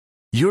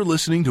You're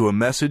listening to a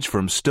message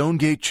from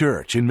Stonegate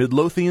Church in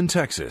Midlothian,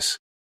 Texas.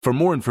 For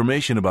more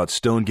information about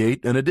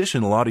Stonegate and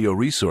additional audio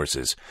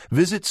resources,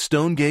 visit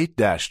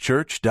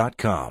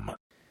stonegate-church.com.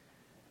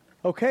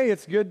 Okay,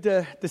 it's good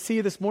to see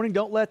you this morning.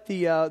 Don't let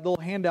the little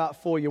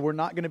handout fool you. We're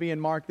not going to be in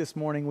Mark this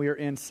morning. We are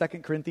in 2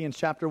 Corinthians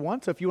chapter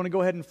 1. So if you want to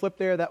go ahead and flip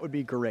there, that would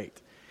be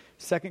great.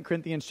 2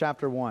 Corinthians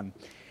chapter 1.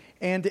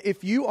 And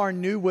if you are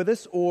new with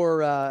us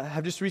or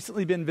have just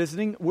recently been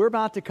visiting, we're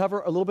about to cover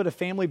a little bit of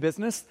family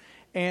business.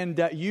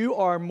 And you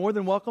are more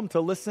than welcome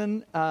to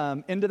listen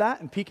into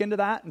that and peek into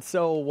that. And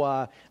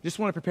so just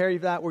want to prepare you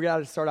for that. We're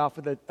going to start off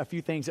with a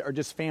few things that are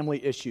just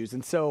family issues.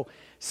 And so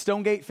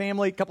Stonegate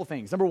family, a couple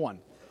things. Number one,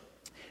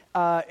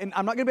 and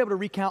I'm not going to be able to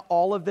recount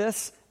all of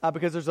this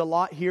because there's a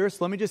lot here.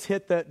 So let me just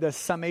hit the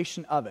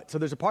summation of it. So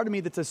there's a part of me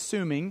that's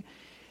assuming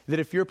that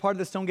if you're part of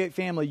the Stonegate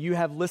family, you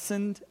have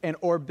listened and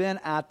or been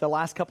at the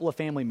last couple of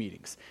family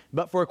meetings.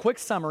 But for a quick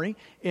summary,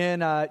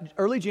 in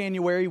early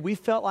January, we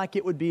felt like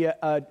it would be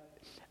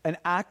an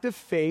act of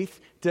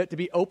faith to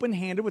be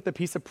open-handed with a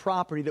piece of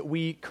property that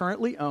we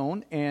currently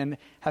own and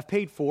have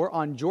paid for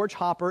on George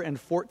Hopper and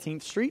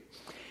 14th Street.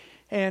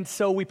 And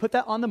so we put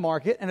that on the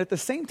market, and at the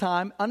same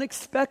time,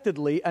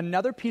 unexpectedly,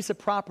 another piece of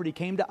property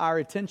came to our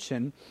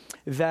attention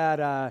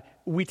that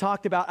we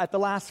talked about at the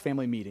last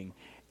family meeting.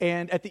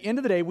 And at the end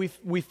of the day,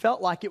 we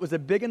felt like it was a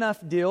big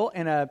enough deal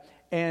and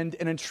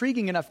an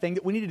intriguing enough thing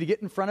that we needed to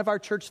get in front of our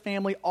church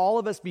family, all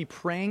of us be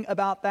praying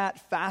about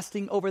that,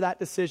 fasting over that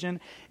decision,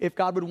 if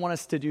God would want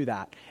us to do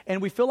that. And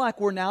we feel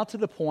like we're now to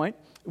the point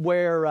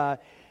where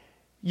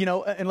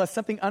unless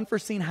something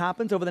unforeseen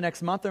happens over the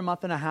next month or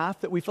month and a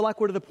half, that we feel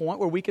like we're to the point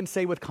where we can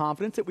say with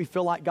confidence that we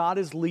feel like God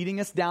is leading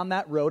us down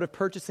that road of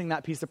purchasing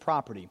that piece of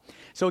property.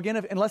 So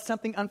again, unless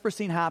something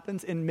unforeseen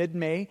happens in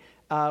mid-May,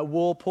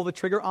 we'll pull the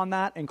trigger on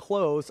that and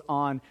close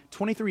on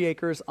 23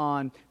 acres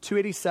on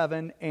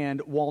 287 and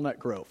Walnut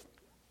Grove.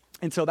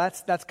 And so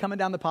that's coming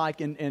down the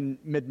pike in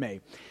mid-May.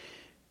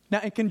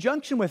 Now, in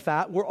conjunction with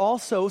that, we're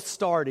also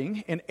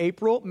starting in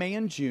April, May,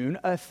 and June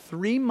a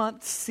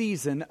 3-month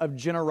season of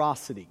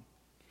generosity.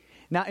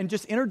 Now, in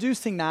just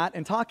introducing that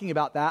and talking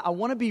about that, I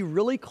want to be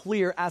really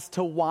clear as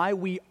to why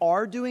we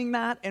are doing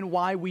that and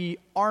why we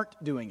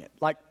aren't doing it,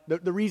 like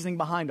the reasoning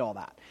behind all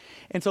that.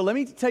 And so let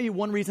me tell you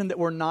one reason that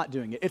we're not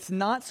doing it. It's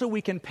not so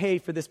we can pay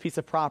for this piece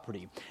of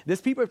property.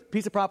 This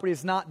piece of property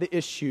is not the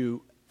issue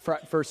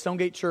for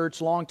Stonegate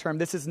Church long-term.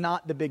 This is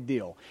not the big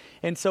deal.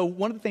 And so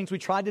one of the things we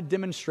tried to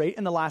demonstrate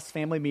in the last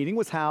family meeting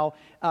was how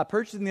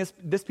purchasing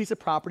this piece of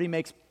property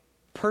makes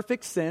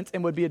perfect sense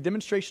and would be a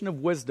demonstration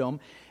of wisdom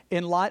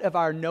in light of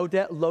our no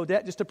debt, low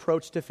debt just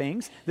approach to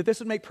things, that this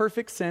would make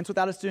perfect sense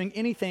without us doing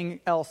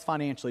anything else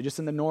financially, just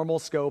in the normal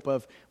scope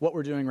of what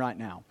we're doing right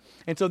now.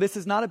 And so this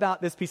is not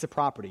about this piece of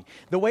property.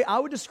 The way I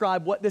would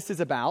describe what this is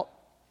about,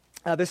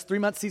 this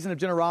 3-month season of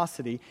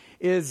generosity,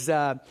 is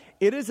it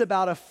is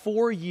about a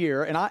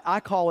 4-year, and I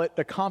call it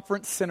the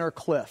Conference Center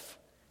Cliff.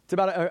 It's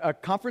about a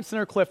conference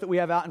center cliff that we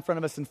have out in front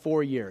of us in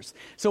 4 years.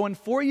 So in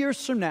 4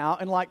 years from now,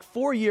 and like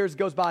 4 years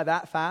goes by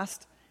that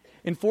fast,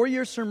 in 4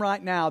 years from right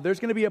now,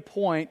 there's going to be a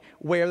point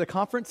where the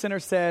conference center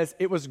says,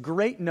 it was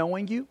great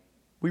knowing you.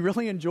 We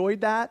really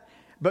enjoyed that,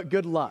 but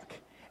good luck.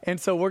 And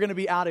so we're going to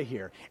be out of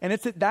here. And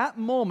it's at that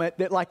moment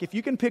that, like, if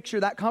you can picture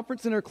that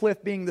conference center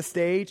cliff being the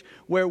stage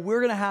where we're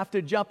going to have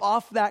to jump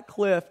off that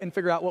cliff and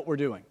figure out what we're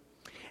doing.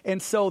 And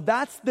so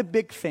that's the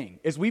big thing,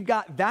 is we've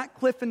got that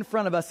cliff in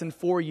front of us in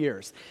 4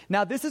 years.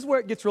 Now, this is where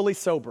it gets really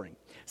sobering.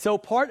 So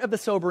part of the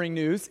sobering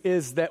news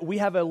is that we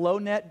have a low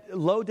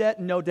debt,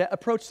 no debt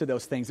approach to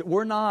those things. That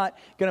we're not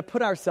going to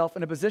put ourselves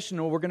in a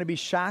position where we're going to be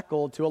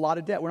shackled to a lot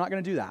of debt. We're not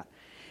going to do that.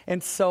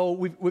 And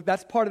so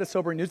that's part of the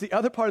sobering news. The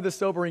other part of the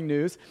sobering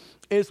news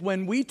is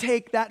when we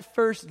take that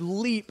first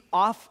leap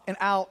off and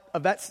out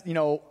of that,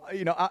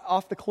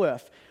 off the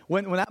cliff.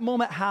 When that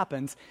moment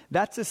happens,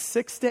 that's a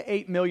 $6 to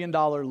 $8 million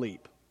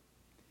leap.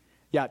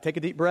 Yeah, take a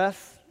deep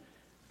breath.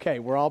 Okay,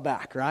 we're all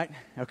back, right?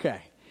 Okay.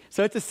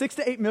 So it's a $6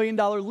 to $8 million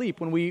leap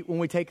when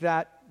we take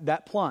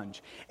that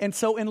plunge. And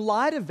so in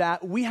light of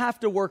that, we have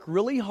to work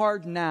really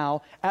hard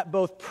now at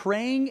both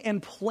praying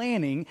and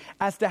planning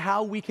as to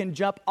how we can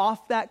jump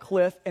off that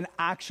cliff and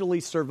actually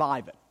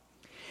survive it.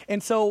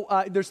 And so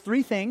there's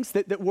 3 things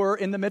that we're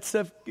in the midst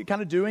of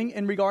kind of doing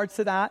in regards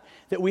to that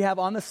we have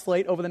on the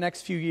slate over the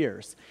next few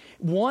years.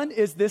 One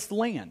is this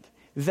land.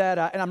 And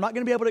I'm not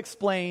going to be able to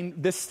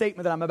explain this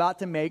statement that I'm about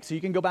to make, so you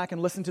can go back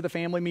and listen to the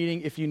family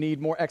meeting if you need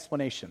more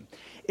explanation.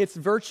 It's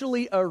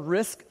virtually a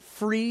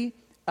risk-free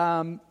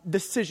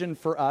decision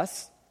for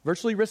us,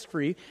 virtually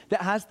risk-free,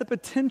 that has the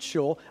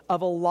potential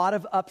of a lot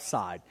of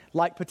upside,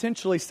 like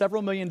potentially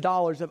several $1 million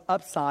of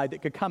upside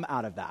that could come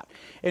out of that.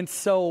 And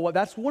so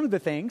that's one of the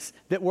things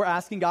that we're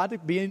asking God to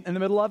be in the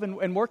middle of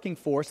and working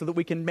for so that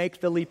we can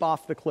make the leap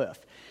off the cliff.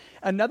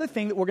 Another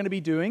thing that we're going to be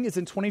doing is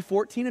in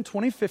 2014 and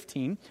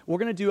 2015, we're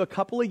going to do a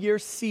couple of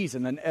years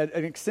season, an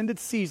extended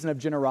season of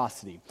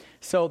generosity.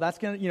 So that's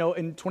going to,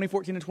 in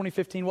 2014 and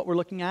 2015, what we're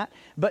looking at.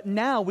 But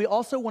now we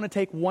also want to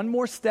take one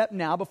more step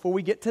now before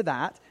we get to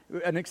that,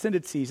 an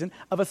extended season,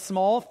 of a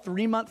small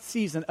 3-month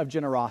season of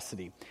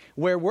generosity,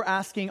 where we're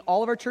asking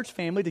all of our church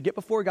family to get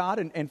before God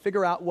and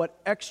figure out what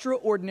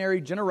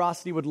extraordinary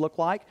generosity would look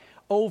like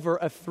over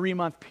a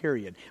 3-month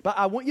period. But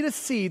I want you to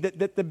see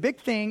that the big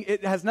thing,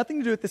 it has nothing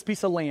to do with this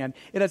piece of land.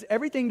 It has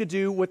everything to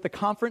do with the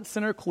conference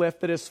center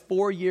cliff that is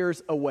 4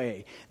 years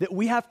away, that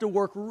we have to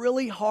work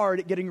really hard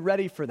at getting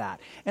ready for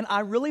that. And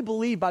I really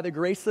believe by the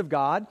grace of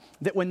God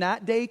that when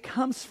that day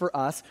comes for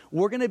us,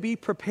 we're going to be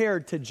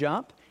prepared to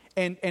jump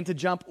and to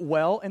jump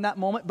well in that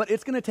moment. But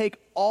it's going to take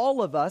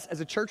all of us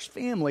as a church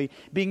family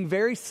being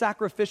very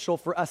sacrificial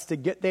for us to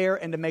get there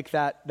and to make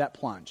that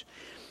plunge.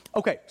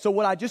 Okay, so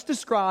what I just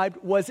described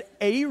was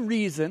a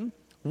reason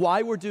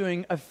why we're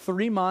doing a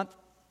 3-month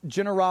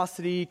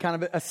generosity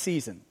kind of a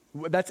season.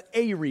 That's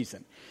a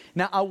reason.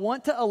 Now, I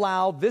want to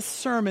allow this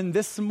sermon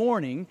this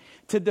morning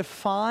to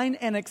define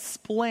and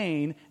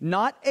explain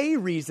not a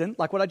reason,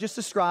 like what I just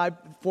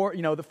described for,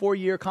 the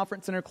 4-year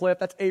conference center cliff,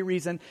 that's a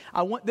reason.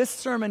 I want this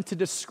sermon to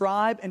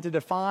describe and to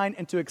define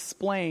and to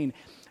explain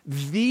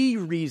the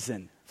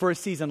reason for a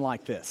season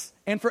like this,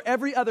 and for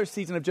every other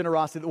season of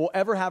generosity that we'll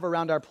ever have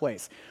around our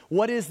place.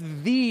 What is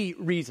the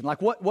reason?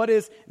 Like what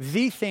is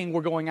the thing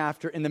we're going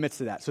after in the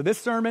midst of that? So this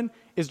sermon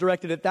is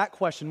directed at that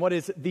question. What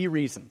is the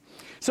reason?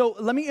 So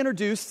let me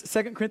introduce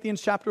 2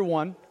 Corinthians chapter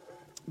 1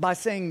 by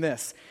saying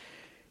this.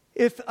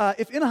 If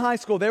in high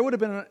school there would have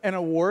been an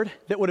award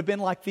that would have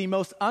been like the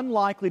most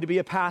unlikely to be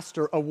a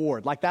pastor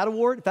award, like that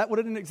award, if that would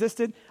have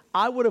existed,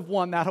 I would have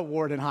won that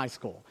award in high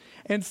school.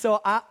 And so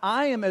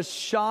I am as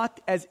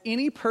shocked as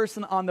any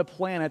person on the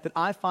planet that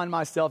I find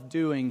myself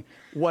doing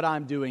what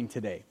I'm doing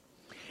today.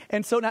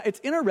 And so now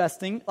it's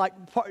interesting, like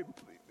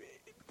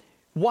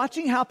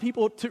watching how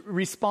people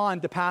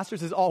respond to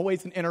pastors is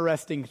always an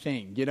interesting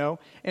thing,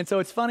 And so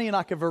it's funny in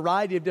like a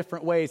variety of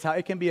different ways how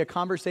it can be a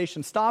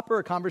conversation stopper,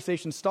 a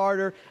conversation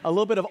starter, a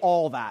little bit of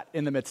all that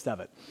in the midst of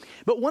it.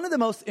 But one of the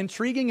most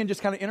intriguing and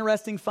just kind of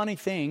interesting, funny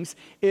things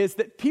is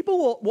that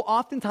people will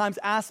oftentimes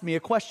ask me a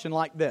question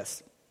like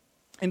this.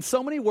 In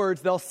so many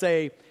words, they'll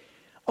say,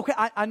 okay,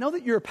 I know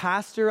that you're a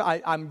pastor.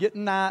 I'm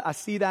getting that. I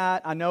see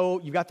that. I know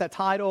you've got that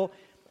title.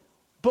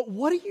 But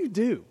what do you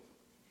do?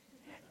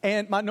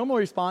 And my normal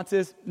response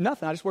is,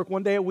 nothing. I just work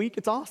 1 day a week.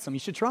 It's awesome. You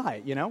should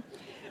try it,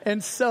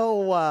 And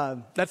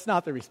so that's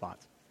not the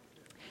response.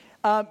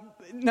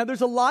 Now,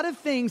 there's a lot of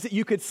things that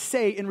you could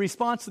say in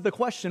response to the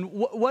question,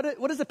 what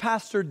does a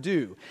pastor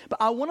do?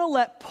 But I want to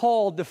let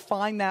Paul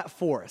define that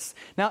for us.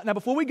 Now,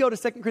 before we go to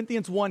 2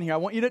 Corinthians 1 here, I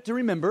want you to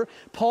remember,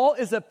 Paul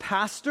is a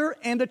pastor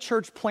and a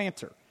church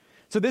planter.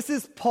 So this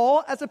is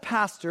Paul as a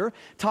pastor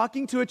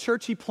talking to a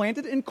church he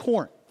planted in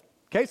Corinth.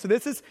 Okay, so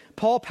this is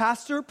Paul,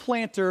 pastor,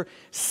 planter,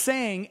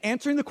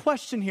 answering the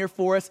question here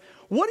for us.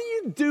 What do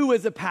you do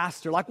as a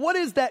pastor? Like, what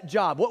is that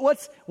job?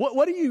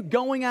 What are you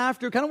going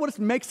after? Kind of what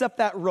makes up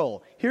that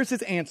role? Here's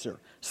his answer.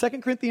 2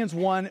 Corinthians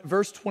 1,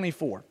 verse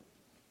 24.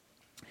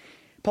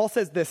 Paul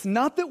says this,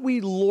 not that we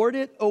lord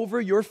it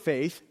over your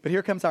faith, but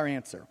here comes our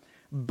answer.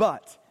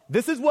 But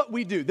this is what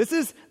we do. This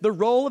is the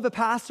role of a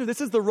pastor. This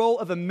is the role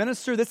of a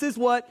minister. This is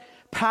what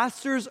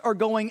pastors are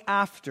going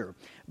after.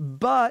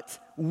 But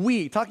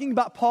we, talking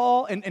about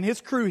Paul and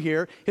his crew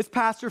here, his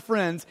pastor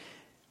friends,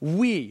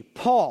 we,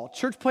 Paul,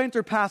 church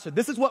planter, pastor,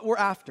 this is what we're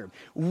after.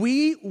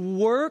 We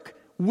work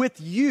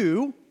with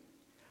you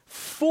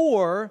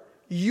for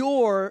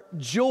your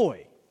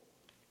joy.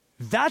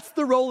 That's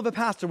the role of a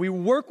pastor. We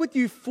work with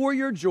you for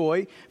your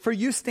joy, for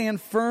you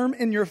stand firm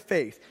in your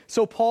faith.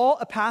 So Paul,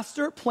 a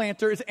pastor,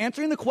 planter, is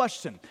answering the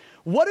question,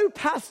 what do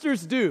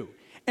pastors do?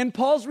 And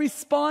Paul's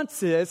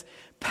response is,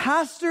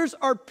 pastors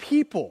are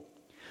people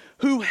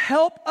who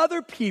help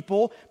other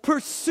people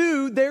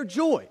pursue their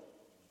joy.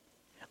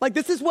 Like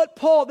this is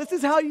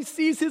how he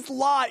sees his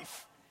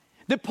life.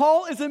 That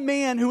Paul is a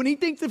man who, when he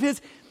thinks of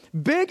his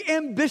big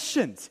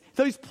ambitions,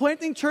 so he's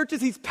planting churches,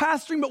 he's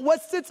pastoring, but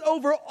what sits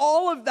over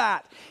all of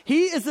that?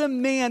 He is a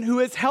man who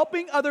is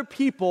helping other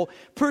people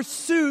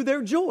pursue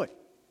their joy.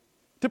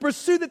 To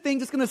pursue the thing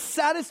that's going to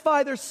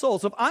satisfy their soul.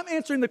 So if I'm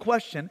answering the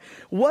question,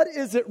 what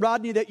is it,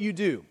 Rodney, that you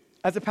do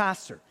as a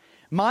pastor?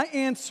 My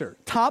answer,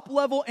 top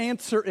level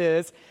answer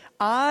is,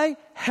 I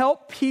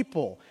help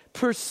people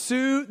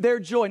pursue their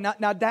joy.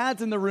 Now,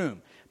 dads in the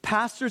room,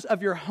 pastors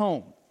of your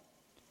home,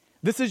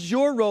 this is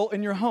your role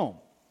in your home.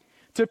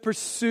 To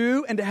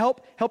pursue and to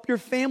help your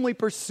family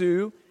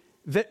pursue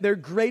their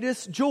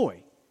greatest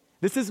joy.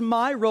 This is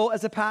my role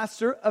as a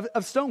pastor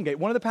of Stonegate,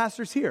 one of the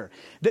pastors here.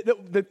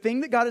 The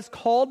thing that God has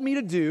called me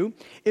to do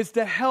is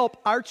to help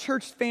our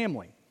church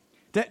family,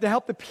 to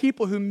help the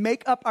people who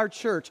make up our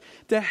church,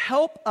 to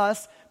help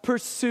us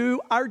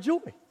pursue our joy.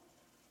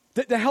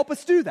 To help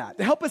us do that,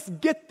 to help us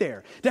get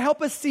there, to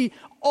help us see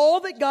all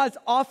that God's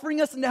offering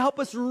us and to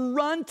help us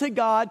run to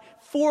God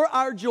for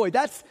our joy.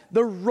 That's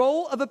the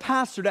role of a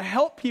pastor, to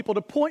help people,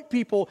 to point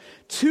people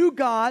to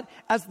God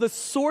as the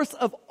source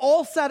of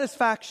all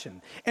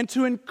satisfaction and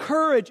to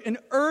encourage and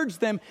urge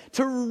them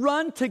to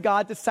run to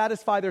God to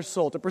satisfy their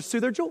soul, to pursue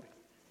their joy.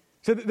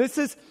 So this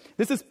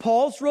is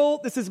Paul's role.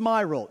 This is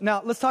my role.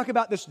 Now, let's talk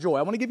about this joy.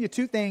 I want to give you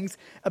two things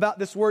about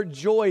this word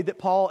joy that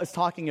Paul is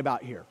talking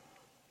about here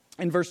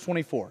in verse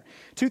 24.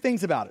 Two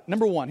things about it.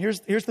 Number one,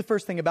 here's the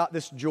first thing about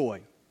this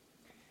joy.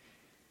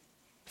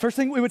 First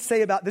thing we would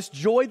say about this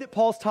joy that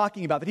Paul's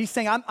talking about, that he's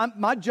saying,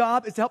 my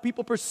job is to help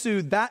people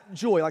pursue that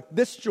joy, like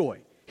this joy.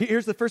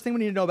 Here's the first thing we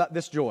need to know about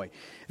this joy,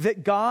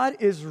 that God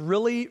is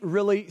really,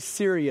 really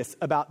serious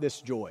about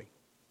this joy.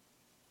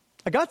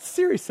 God's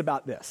serious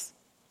about this.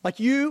 Like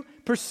you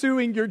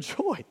pursuing your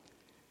joy.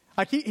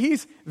 Like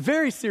he's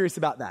very serious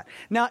about that.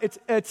 Now, it's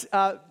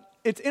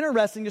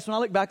interesting, just when I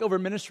look back over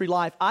ministry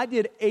life, I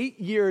did 8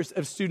 years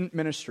of student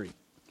ministry.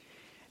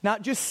 Now,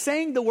 just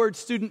saying the word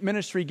student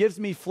ministry gives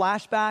me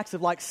flashbacks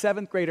of like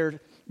 7th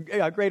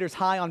graders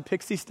high on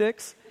pixie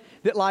sticks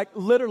that like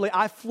literally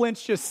I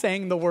flinch just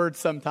saying the word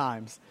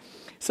sometimes.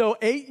 So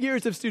 8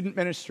 years of student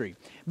ministry.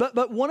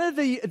 But one of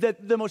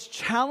the most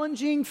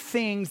challenging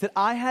things that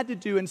I had to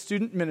do in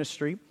student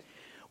ministry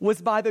was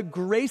by the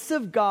grace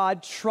of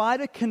God try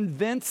to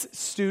convince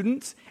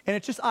students, and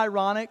it's just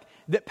ironic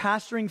that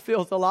pastoring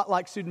feels a lot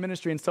like student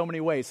ministry in so many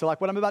ways. So like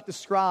what I'm about to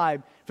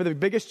describe for the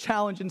biggest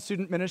challenge in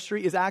student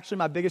ministry is actually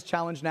my biggest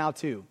challenge now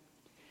too.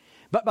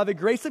 But by the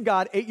grace of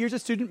God, 8 years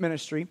of student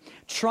ministry,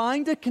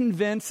 trying to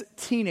convince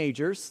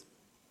teenagers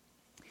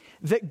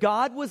that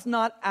God was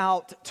not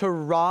out to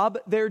rob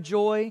their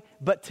joy,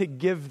 but to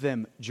give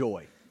them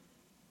joy.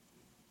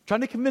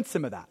 Trying to convince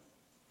them of that.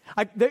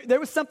 There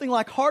was something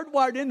like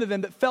hardwired into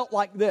them that felt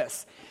like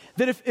this.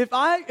 That if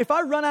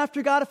I run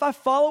after God, if I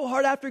follow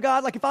hard after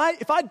God, like if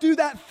I do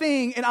that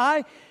thing and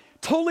I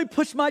totally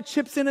push my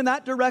chips in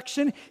that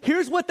direction,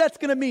 here's what that's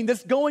going to mean,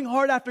 this going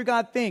hard after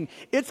God thing.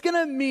 It's going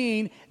to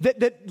mean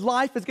that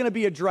life is going to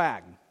be a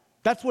drag.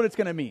 That's what it's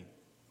going to mean.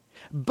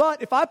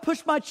 But if I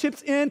push my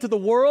chips into the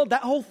world,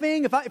 that whole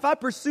thing, if I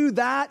pursue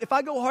that, if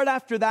I go hard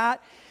after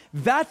that,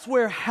 that's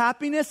where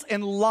happiness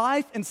and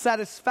life and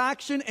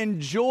satisfaction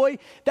and joy,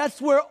 that's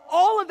where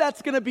all of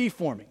that's going to be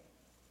for me.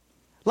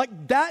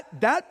 Like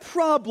that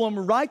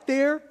problem right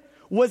there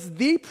was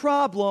the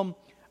problem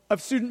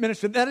of student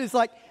ministry. That is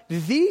like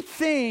the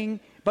thing,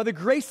 by the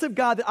grace of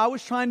God, that I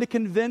was trying to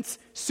convince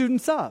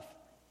students of.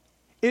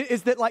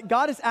 Is that like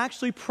God has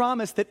actually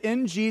promised that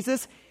in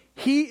Jesus,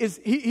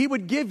 He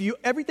would give you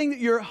everything that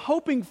you're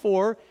hoping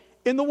for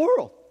in the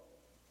world.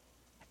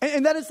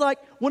 And that is like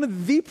one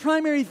of the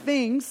primary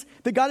things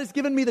that God has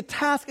given me the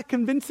task of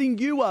convincing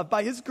you of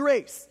by His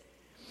grace,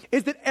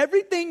 is that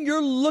everything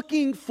you're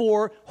looking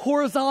for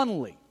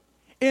horizontally,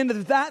 and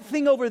that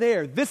thing over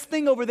there, this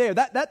thing over there,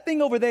 that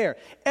thing over there,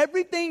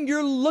 everything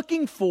you're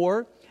looking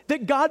for,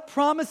 that God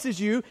promises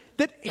you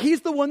that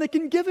He's the one that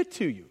can give it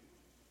to you.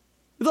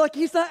 Like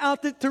He's not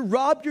out to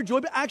rob your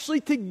joy, but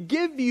actually to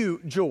give you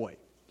joy.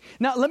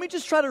 Now, let me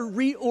just try to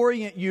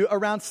reorient you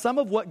around some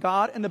of what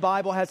God and the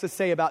Bible has to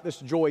say about this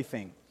joy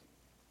thing.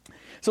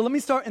 So let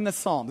me start in the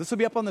Psalms. This will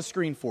be up on the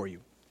screen for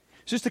you.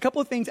 It's just a couple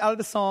of things out of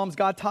the Psalms,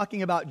 God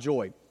talking about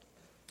joy.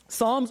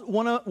 Psalms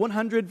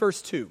 100,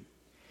 verse 2.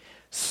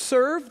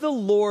 Serve the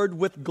Lord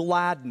with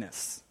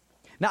gladness.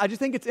 Now, I just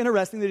think it's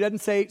interesting that He doesn't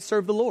say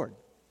serve the Lord.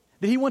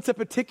 That He wants a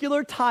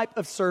particular type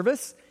of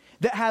service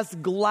that has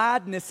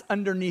gladness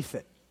underneath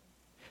it.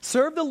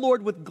 Serve the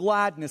Lord with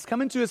gladness. Come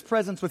into His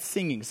presence with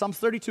singing. Psalms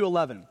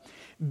 32:11.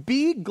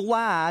 Be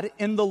glad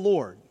in the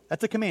Lord.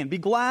 That's a command. Be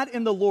glad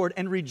in the Lord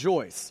and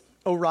rejoice,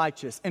 O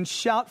righteous, and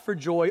shout for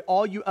joy,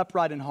 all you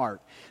upright in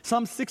heart.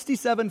 Psalm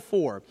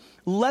 67:4.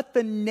 Let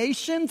the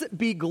nations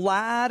be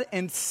glad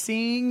and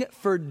sing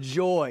for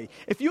joy.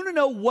 If you want to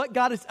know what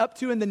God is up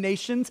to in the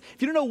nations,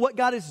 if you don't know what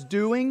God is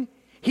doing,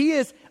 He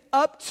is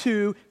up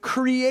to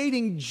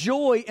creating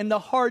joy in the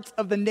hearts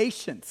of the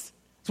nations.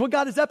 That's what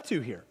God is up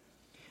to here.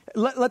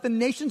 Let the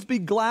nations be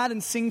glad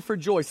and sing for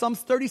joy.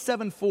 Psalms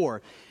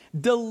 37:4.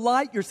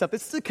 Delight yourself.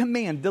 This is a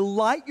command.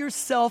 Delight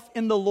yourself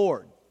in the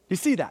Lord. You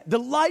see that?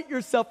 Delight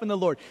yourself in the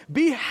Lord.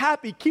 Be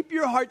happy. Keep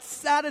your heart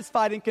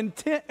satisfied and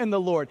content in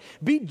the Lord.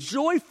 Be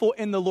joyful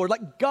in the Lord.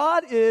 Like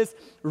God is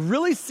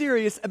really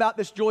serious about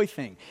this joy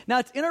thing. Now,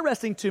 it's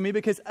interesting to me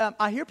because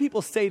I hear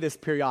people say this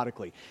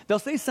periodically. They'll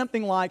say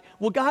something like,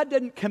 well, God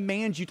doesn't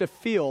command you to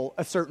feel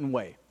a certain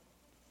way.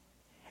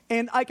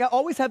 And I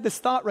always have this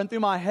thought run through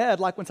my head,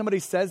 like when somebody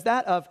says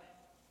that, of,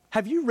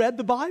 have you read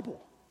the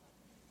Bible?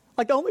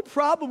 Like the only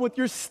problem with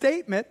your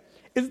statement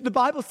is the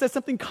Bible says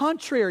something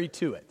contrary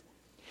to it.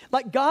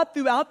 Like God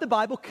throughout the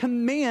Bible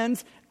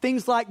commands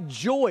things like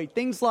joy,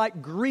 things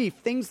like grief,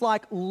 things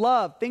like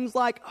love, things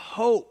like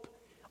hope.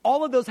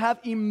 All of those have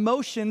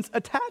emotions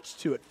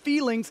attached to it,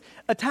 feelings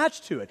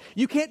attached to it.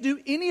 You can't do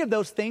any of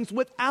those things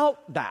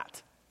without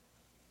that.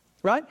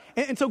 Right?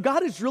 And so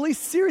God is really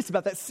serious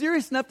about that,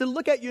 serious enough to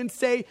look at you and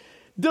say,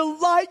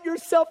 delight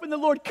yourself in the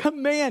Lord.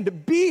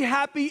 Command, be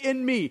happy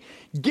in me.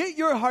 Get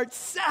your heart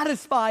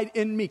satisfied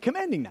in me.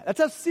 Commanding that. That's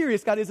how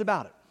serious God is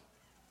about it.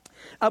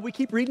 We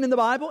keep reading in the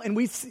Bible, and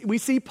we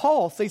see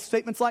Paul say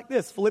statements like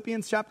this,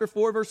 Philippians chapter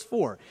 4, verse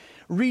 4.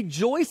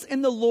 Rejoice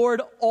in the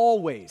Lord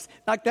always.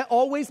 Like that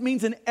always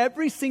means in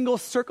every single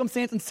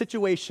circumstance and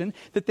situation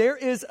that there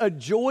is a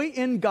joy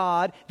in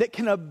God that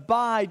can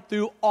abide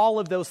through all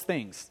of those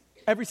things.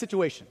 Every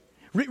situation.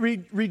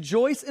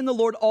 Rejoice in the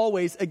Lord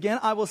always. Again,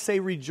 I will say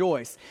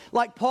rejoice.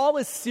 Like Paul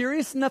is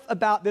serious enough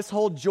about this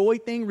whole joy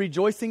thing,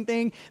 rejoicing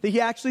thing, that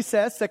he actually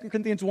says, 2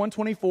 Corinthians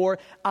 1:24,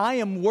 I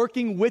am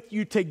working with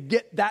you to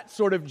get that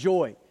sort of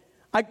joy.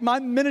 Like my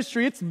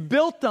ministry, it's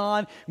built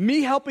on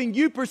me helping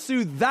you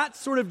pursue that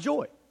sort of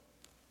joy.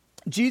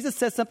 Jesus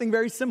says something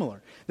very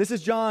similar. This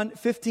is John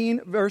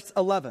 15, verse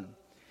 11.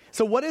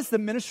 So what is the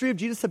ministry of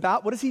Jesus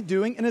about? What is he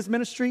doing in his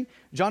ministry?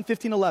 John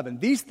 15:11.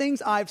 These things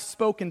I've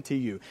spoken to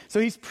you. So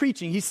he's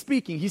preaching, he's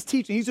speaking, he's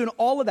teaching, he's doing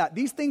all of that.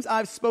 These things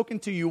I've spoken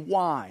to you.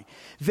 Why?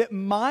 That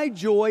my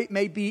joy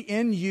may be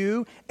in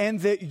you and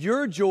that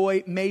your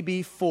joy may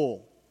be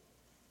full.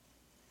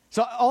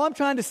 So all I'm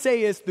trying to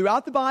say is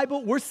throughout the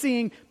Bible, we're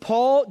seeing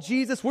Paul,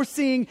 Jesus, we're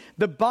seeing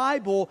the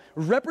Bible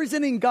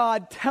representing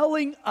God,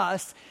 telling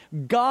us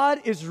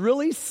God is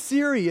really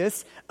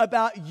serious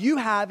about you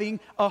having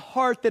a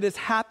heart that is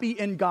happy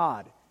in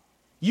God.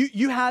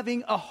 You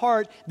having a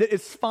heart that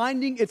is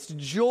finding its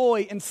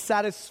joy and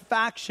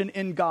satisfaction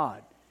in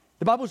God.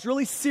 The Bible is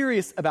really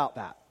serious about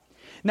that.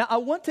 Now, I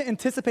want to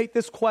anticipate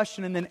this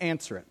question and then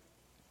answer it.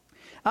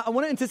 I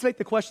want to anticipate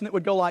the question that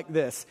would go like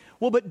this.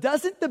 Well, but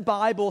doesn't the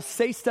Bible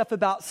say stuff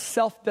about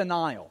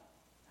self-denial?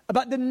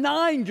 About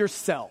denying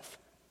yourself?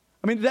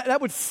 I mean,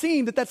 that would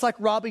seem that that's like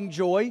robbing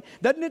joy.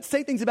 Doesn't it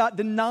say things about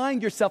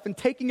denying yourself and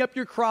taking up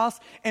your cross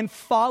and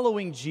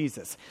following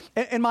Jesus?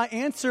 And my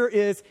answer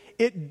is,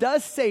 it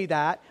does say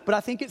that, but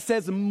I think it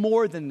says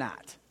more than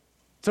that.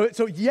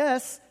 So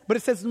yes, but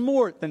it says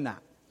more than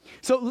that.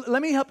 So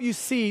let me help you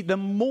see the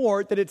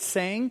more that it's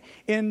saying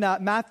in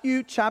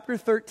Matthew chapter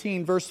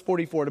 13, verse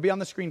 44. It'll be on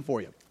the screen for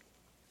you.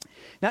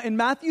 Now, in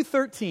Matthew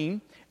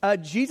 13,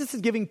 Jesus is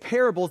giving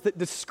parables that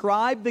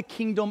describe the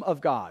kingdom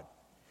of God.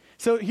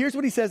 So here's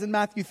what he says in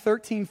Matthew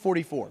 13,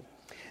 44.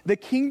 The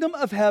kingdom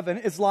of heaven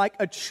is like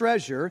a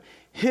treasure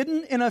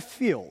hidden in a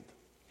field,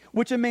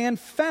 which a man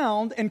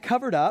found and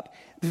covered up.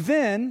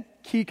 Then,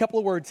 key couple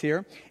of words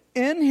here,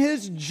 in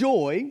his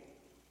joy,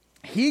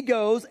 he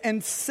goes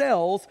and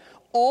sells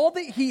all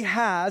that he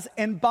has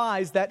and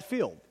buys that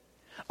field.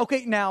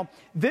 Okay, now,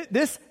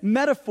 this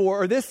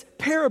metaphor or this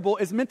parable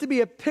is meant to be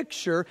a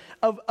picture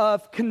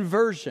of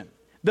conversion.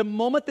 The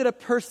moment that a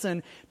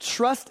person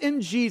trusts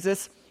in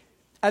Jesus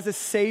as a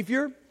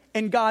Savior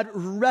and God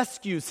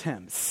rescues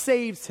him,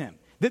 saves him.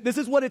 This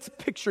is what it's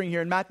picturing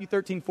here in Matthew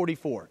 13,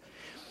 44.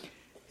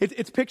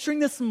 It's picturing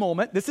this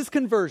moment. This is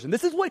conversion.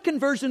 This is what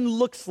conversion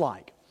looks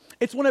like.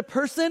 It's when a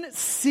person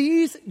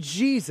sees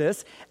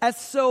Jesus as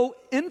so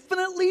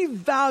infinitely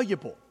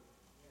valuable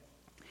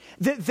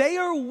that they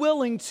are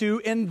willing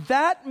to, in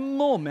that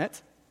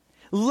moment,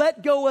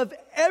 let go of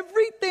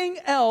everything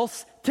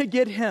else to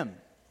get him.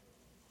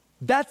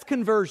 That's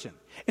conversion.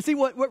 And see,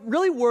 what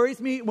really worries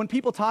me when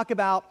people talk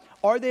about,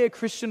 are they a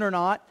Christian or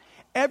not?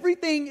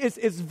 Everything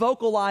is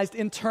vocalized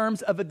in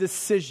terms of a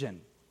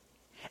decision.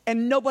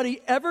 And nobody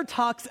ever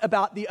talks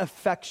about the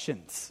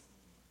affections.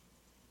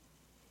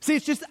 See,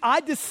 it's just,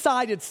 I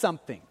decided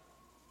something.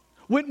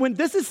 When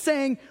this is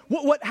saying,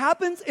 what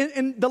happens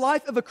in the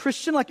life of a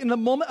Christian, like in the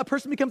moment a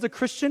person becomes a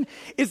Christian,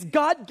 is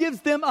God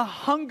gives them a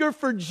hunger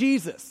for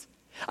Jesus.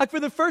 Like for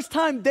the first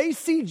time, they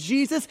see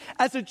Jesus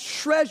as a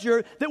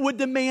treasure that would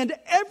demand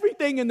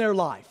everything in their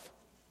life.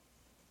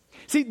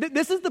 See,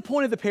 this is the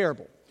point of the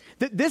parable.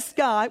 That this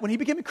guy, when he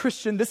became a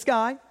Christian, this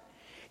guy,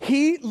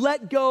 he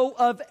let go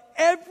of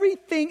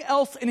everything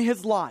else in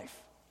his life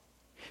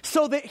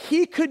so that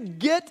he could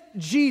get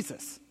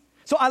Jesus.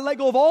 So I let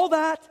go of all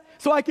that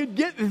so I could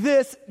get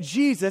this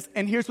Jesus.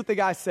 And here's what the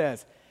guy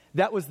says.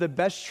 That was the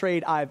best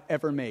trade I've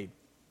ever made.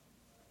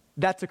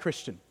 That's a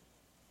Christian.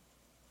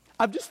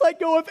 I've just let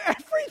go of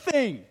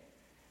everything.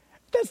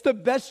 That's the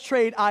best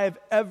trade I have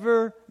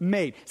ever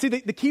made. See,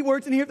 the key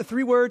words in here, the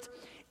three words,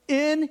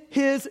 in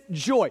his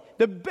joy.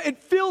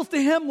 It feels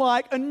to him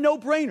like a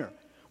no-brainer.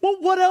 Well,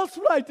 what else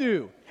would I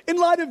do? In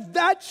light of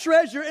that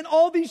treasure and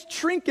all these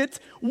trinkets,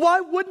 why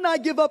wouldn't I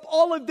give up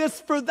all of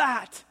this for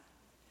that?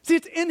 See,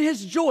 it's in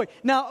his joy.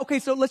 Now, okay,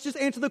 so let's just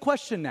answer the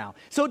question now.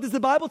 So does the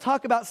Bible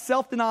talk about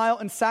self-denial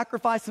and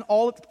sacrifice and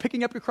all of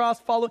picking up your cross,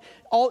 following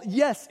all?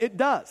 Yes, it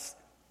does.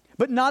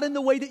 But not in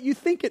the way that you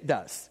think it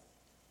does.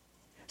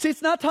 See,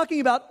 it's not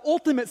talking about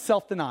ultimate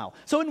self-denial.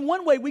 So in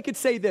one way, we could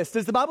say this.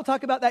 Does the Bible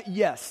talk about that?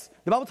 Yes.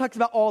 The Bible talks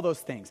about all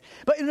those things.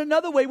 But in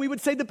another way, we would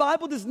say the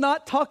Bible does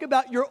not talk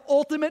about your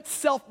ultimate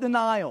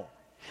self-denial.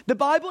 The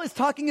Bible is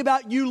talking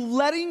about you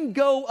letting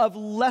go of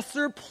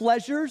lesser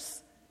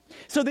pleasures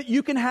so that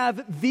you can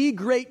have the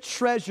great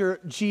treasure,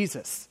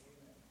 Jesus.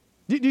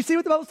 Do you see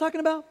what the Bible's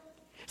talking about?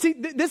 See,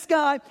 this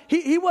guy,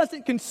 he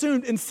wasn't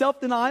consumed in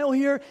self-denial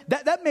here.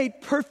 That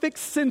made perfect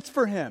sense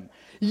for him.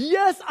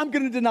 Yes, I'm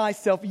going to deny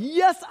self.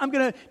 Yes, I'm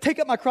going to take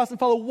up my cross and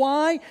follow.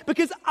 Why?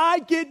 Because I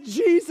get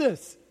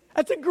Jesus.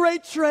 That's a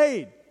great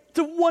trade. It's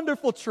a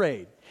wonderful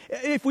trade.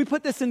 If we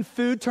put this in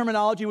food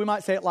terminology, we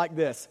might say it like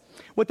this.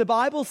 What the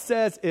Bible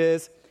says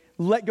is,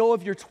 let go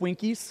of your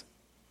Twinkies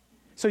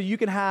so you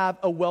can have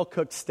a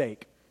well-cooked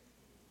steak.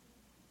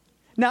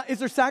 Now, is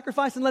there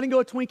sacrifice in letting go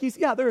of Twinkies?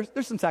 Yeah,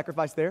 there's some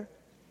sacrifice there.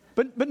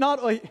 But not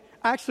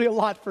actually a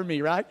lot for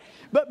me, right?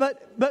 But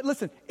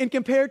listen, in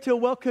compared to a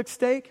well-cooked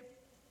steak,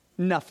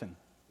 nothing.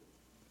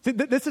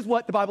 This is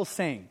what the Bible's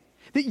saying.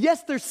 That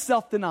yes, there's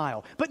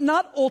self-denial, but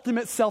not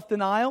ultimate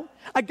self-denial.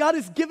 God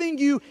is giving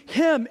you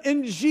Him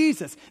in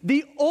Jesus,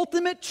 the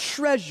ultimate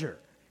treasure.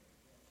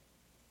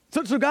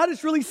 So God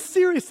is really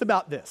serious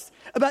about this,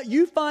 about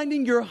you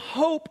finding your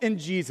hope in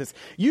Jesus,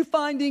 you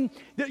finding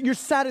your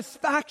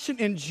satisfaction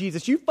in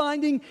Jesus, you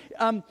finding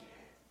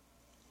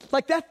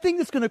like that thing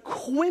that's going to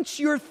quench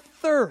your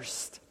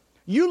thirst.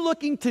 You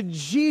looking to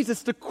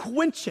Jesus to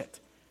quench it.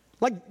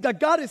 Like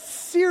God is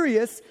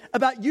serious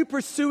about you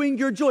pursuing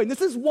your joy. And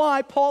this is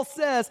why Paul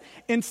says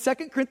in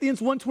 2 Corinthians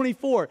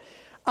 1:24,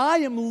 I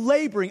am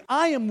laboring,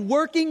 I am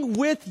working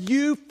with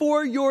you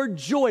for your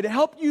joy, to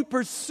help you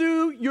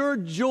pursue your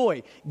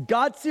joy.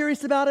 God's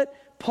serious about it.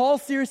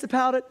 Paul's serious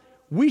about it.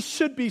 We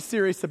should be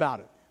serious about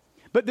it.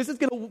 But this is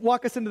going to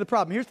walk us into the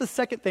problem. Here's the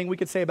second thing we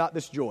could say about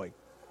this joy.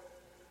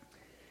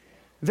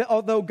 That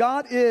although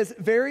God is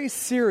very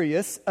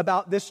serious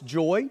about this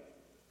joy,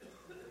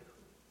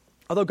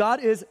 although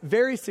God is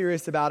very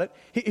serious about it,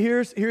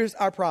 here's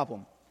our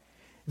problem.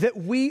 That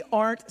we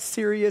aren't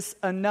serious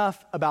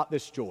enough about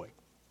this joy.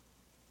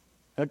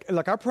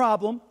 Like our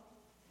problem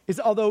is,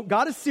 although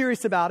God is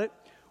serious about it,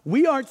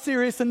 we aren't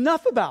serious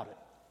enough about it.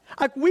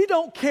 Like we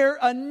don't care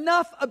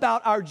enough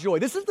about our joy.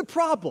 This is the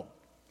problem.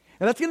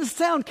 And that's going to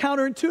sound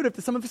counterintuitive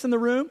to some of us in the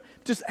room.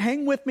 Just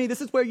hang with me. This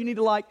is where you need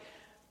to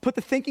put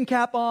the thinking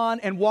cap on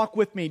and walk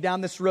with me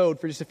down this road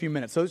for just a few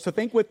minutes. So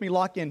think with me,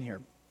 lock in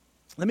here.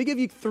 Let me give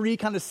you three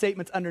kind of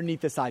statements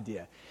underneath this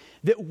idea.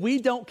 That we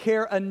don't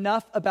care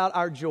enough about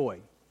our joy.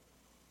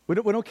 We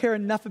don't care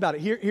enough about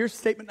it. Here's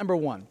statement number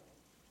one.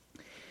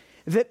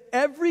 That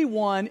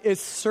everyone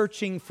is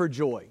searching for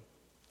joy.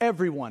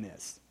 Everyone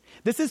is.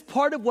 This is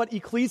part of what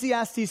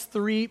Ecclesiastes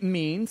 3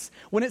 means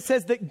when it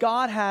says that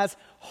God has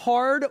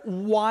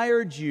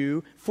hardwired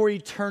you for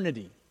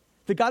eternity.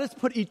 That God has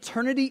put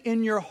eternity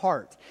in your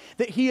heart.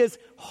 That He has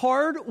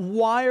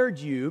hardwired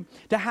you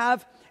to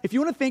have, if you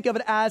want to think of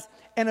it as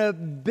an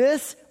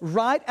abyss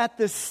right at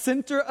the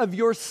center of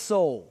your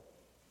soul.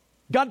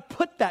 God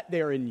put that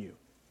there in you.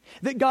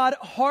 That God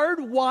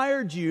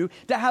hardwired you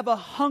to have a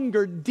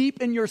hunger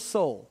deep in your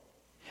soul.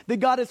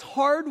 That God has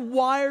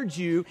hardwired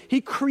you.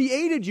 He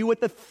created you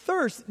with a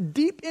thirst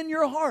deep in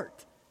your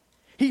heart.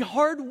 He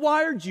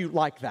hardwired you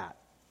like that.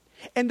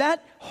 And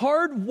that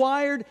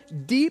hardwired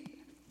deep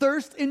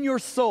thirst in your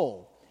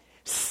soul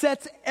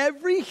sets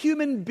every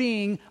human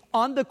being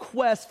on the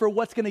quest for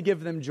what's going to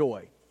give them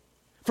joy.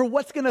 For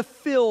what's going to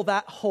fill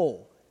that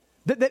hole.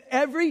 Maybe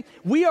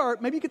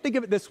you could think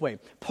of it this way.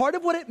 Part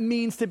of what it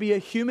means to be a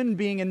human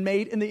being and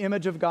made in the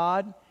image of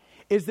God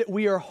is that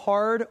we are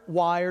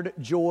hardwired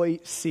joy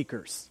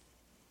seekers.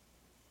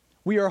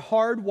 We are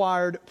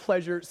hardwired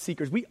pleasure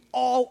seekers. We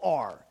all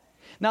are.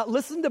 Now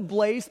listen to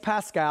Blaise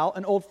Pascal,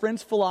 an old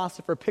French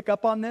philosopher, pick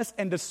up on this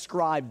and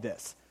describe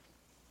this.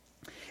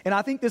 And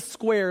I think this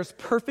squares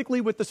perfectly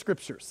with the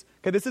scriptures.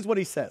 Okay, this is what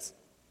he says.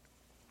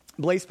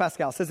 Blaise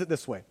Pascal says it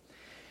this way.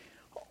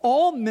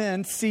 All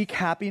men seek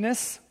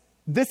happiness.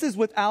 This is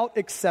without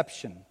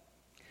exception.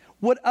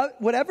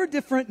 Whatever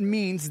different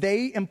means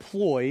they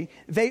employ,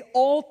 they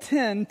all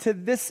tend to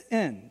this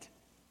end.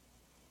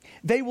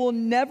 They will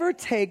never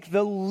take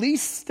the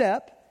least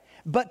step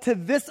but to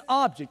this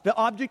object, the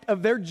object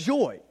of their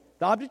joy,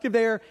 the object of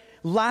their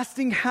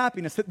lasting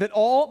happiness, that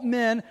all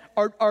men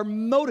are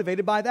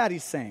motivated by that,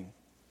 he's saying.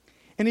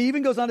 And he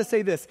even goes on to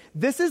say this.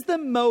 This is the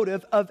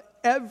motive of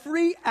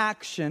every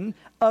action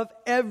of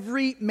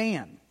every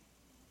man.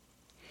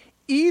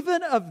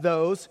 Even of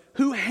those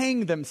who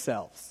hang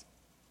themselves.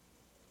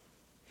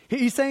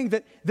 He's saying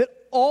that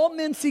all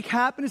men seek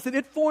happiness, that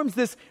it forms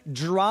this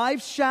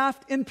drive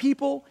shaft in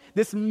people,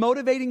 this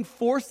motivating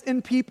force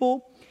in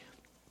people.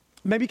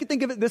 Maybe you could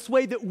think of it this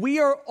way, that we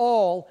are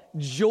all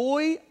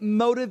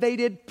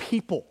joy-motivated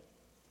people.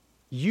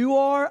 You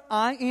are,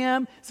 I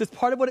am. This is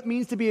part of what it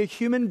means to be a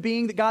human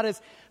being, that God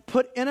has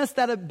put in us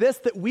that abyss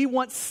that we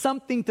want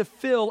something to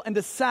fill and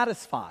to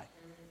satisfy.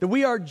 That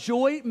we are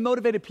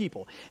joy-motivated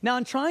people. Now,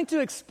 in trying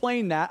to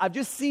explain that, I've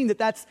just seen that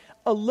that's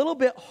a little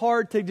bit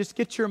hard to just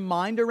get your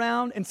mind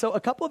around. And so a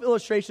couple of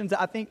illustrations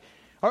that I think,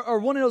 or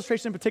one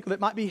illustration in particular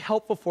that might be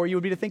helpful for you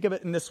would be to think of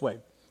it in this way.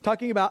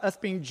 Talking about us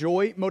being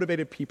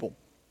joy-motivated people.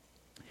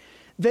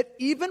 That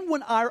even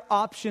when our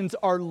options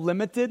are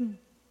limited,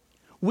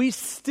 we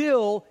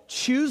still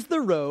choose the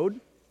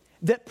road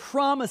that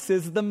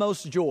promises the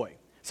most joy.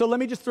 So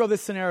let me just throw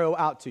this scenario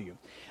out to you.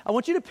 I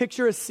want you to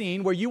picture a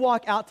scene where you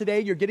walk out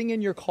today, you're getting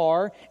in your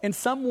car, and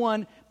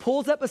someone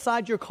pulls up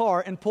beside your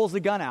car and pulls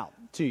a gun out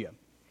to you.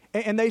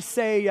 And they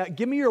say,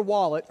 give me your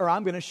wallet or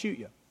I'm going to shoot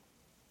you.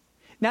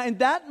 Now, in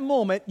that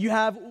moment, you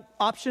have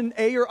option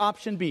A or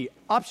option B.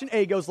 Option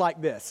A goes like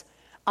this.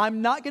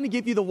 I'm not going to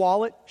give you the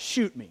wallet,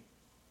 shoot me.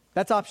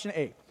 That's option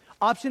A.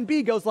 Option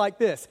B goes like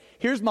this.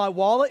 Here's my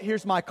wallet,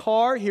 here's my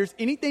car, here's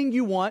anything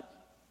you want.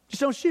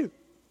 Just don't shoot.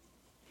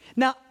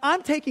 Now,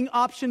 I'm taking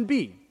option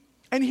B.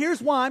 And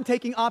here's why I'm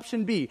taking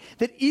option B.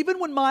 That even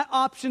when my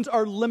options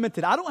are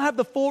limited, I don't have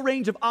the full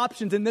range of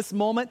options in this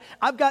moment.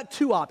 I've got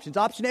two options,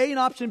 option A and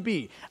option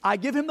B. I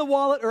give him the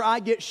wallet or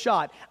I get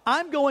shot.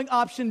 I'm going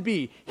option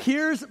B.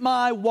 Here's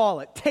my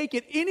wallet. Take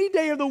it any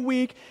day of the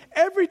week,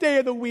 every day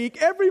of the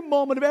week, every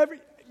moment of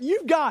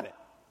you've got it,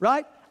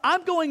 right?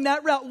 I'm going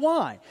that route.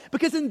 Why?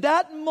 Because in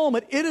that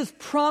moment, it is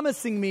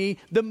promising me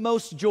the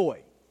most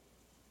joy.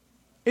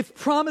 It's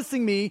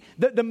promising me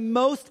the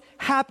most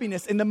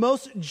happiness and the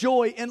most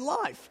joy in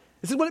life.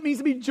 This is what it means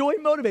to be joy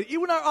motivated.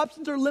 Even when our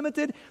options are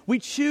limited, we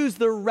choose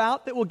the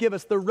route that will give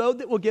us, the road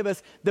that will give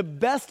us the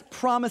best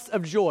promise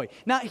of joy.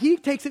 Now, he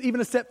takes it even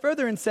a step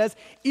further and says,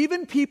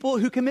 even people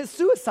who commit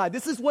suicide,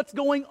 this is what's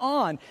going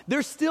on.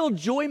 They're still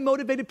joy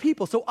motivated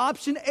people. So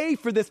option A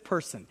for this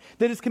person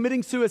that is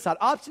committing suicide,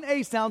 option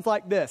A sounds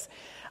like this.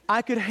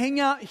 I could hang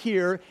out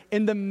here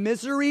in the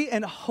misery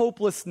and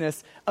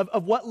hopelessness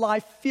of what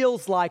life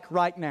feels like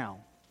right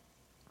now.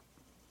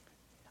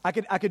 I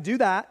could do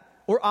that,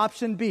 or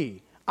option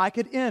B, I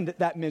could end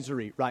that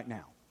misery right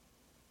now.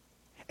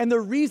 And the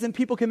reason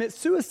people commit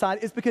suicide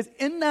is because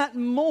in that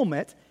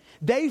moment,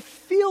 they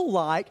feel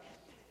like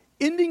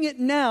ending it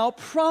now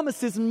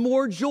promises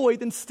more joy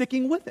than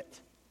sticking with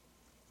it.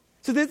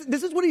 So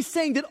this is what he's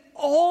saying, that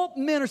all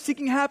men are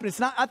seeking happiness.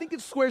 And I think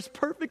it squares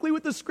perfectly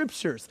with the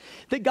scriptures,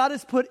 that God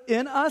has put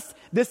in us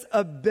this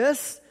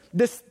abyss,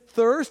 this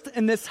thirst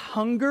and this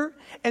hunger,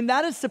 and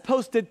that is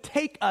supposed to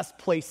take us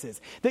places.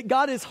 That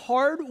God has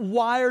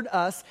hardwired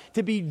us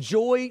to be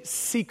joy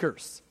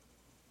seekers.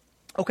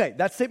 Okay,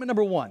 that's statement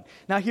number one.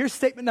 Now here's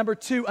statement number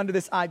two under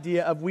this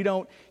idea of we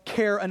don't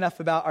care enough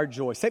about our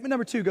joy. Statement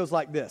number two goes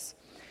like this,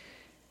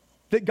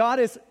 that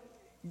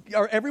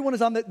everyone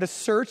is on the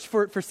search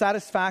for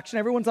satisfaction.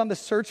 Everyone's on the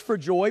search for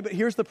joy, but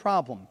here's the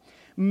problem.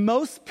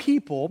 Most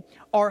people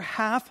are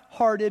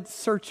half-hearted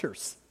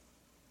searchers.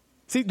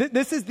 See,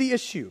 this is the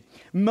issue.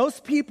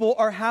 Most people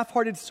are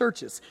half-hearted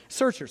searchers.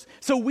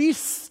 So we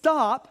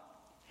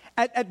stop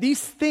at these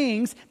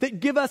things that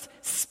give us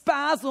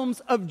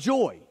spasms of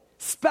joy,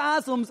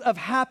 spasms of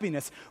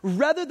happiness,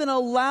 rather than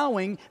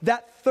allowing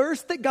that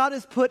thirst that God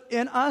has put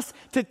in us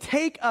to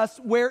take us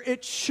where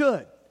it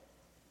should.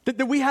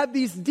 That we have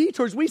these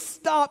detours. We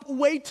stop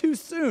way too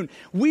soon.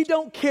 We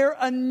don't care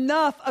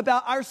enough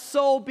about our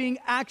soul being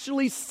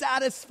actually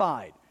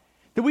satisfied.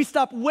 That we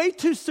stop way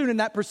too soon in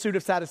that pursuit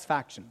of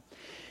satisfaction.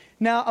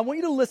 Now, I want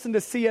you to listen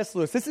to C.S.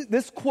 Lewis.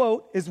 This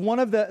quote is one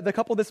of the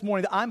couple this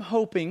morning that I'm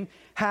hoping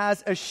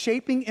has a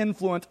shaping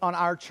influence on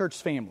our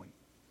church family.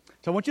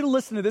 So I want you to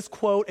listen to this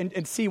quote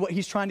and see what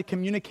he's trying to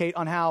communicate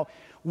on how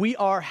we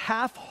are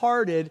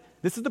half-hearted.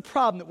 This is the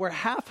problem, that we're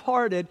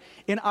half-hearted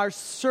in our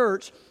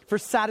search for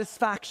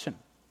satisfaction,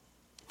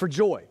 for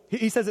joy.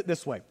 He says it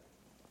this way.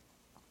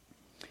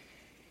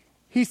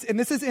 And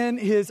this is in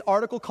his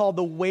article called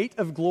The Weight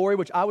of Glory,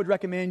 which I would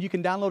recommend. You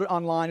can download it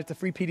online. It's a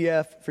free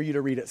PDF for you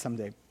to read it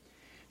someday.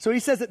 So he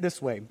says it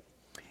this way.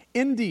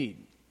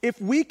 Indeed,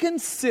 if we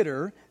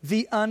consider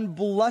the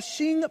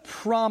unblushing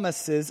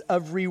promises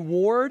of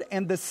reward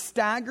and the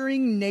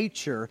staggering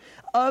nature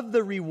of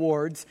the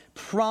rewards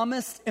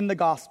promised in the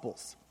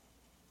Gospels,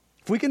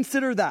 if we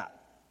consider that,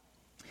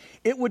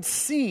 it would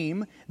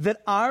seem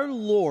that our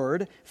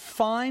Lord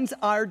finds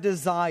our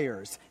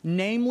desires,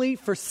 namely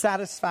for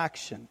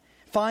satisfaction,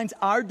 finds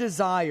our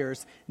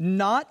desires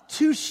not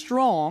too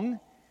strong,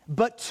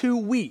 but too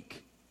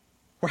weak.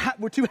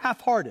 We're too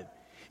half-hearted.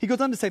 He goes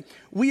on to say,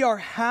 we are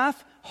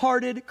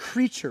half-hearted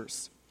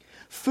creatures,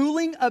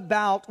 fooling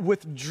about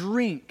with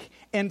drink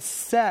and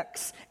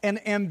sex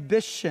and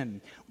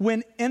ambition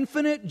when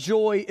infinite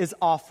joy is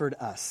offered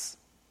us.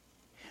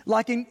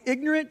 Like an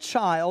ignorant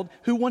child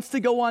who wants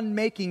to go on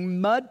making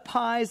mud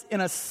pies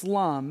in a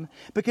slum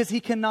because he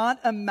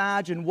cannot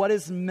imagine what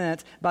is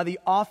meant by the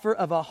offer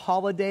of a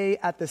holiday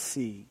at the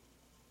sea.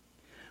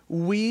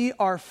 We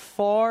are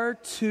far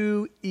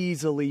too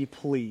easily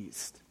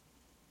pleased.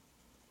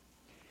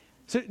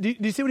 So do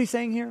you see what he's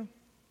saying here?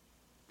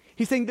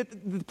 He's saying that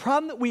the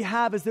problem that we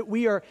have is that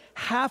we are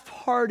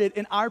half-hearted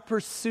in our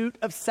pursuit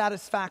of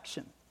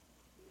satisfaction.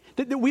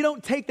 That we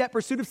don't take that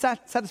pursuit of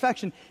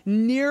satisfaction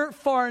near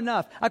far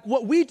enough. Like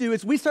what we do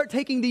is we start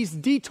taking these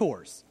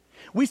detours.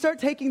 We start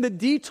taking the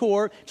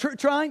detour,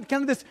 trying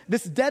kind of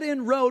this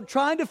dead-end road,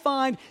 trying to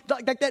find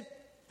like that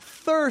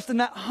thirst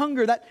and that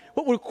hunger, that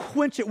what will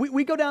quench it.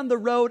 We go down the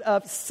road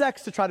of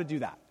sex to try to do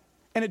that,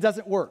 and it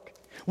doesn't work.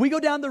 We go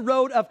down the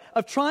road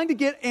of trying to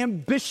get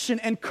ambition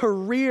and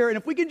career, and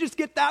if we can just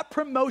get that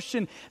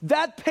promotion,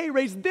 that pay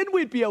raise, then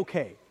we'd be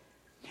okay.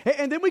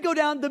 And then we go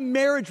down the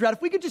marriage route.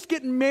 If we could just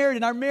get married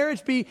and our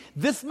marriage be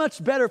this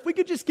much better, if we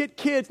could just get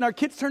kids and our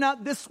kids turn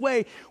out this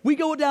way, we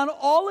go down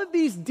all of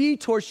these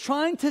detours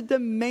trying to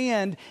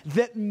demand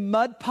that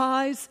mud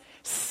pies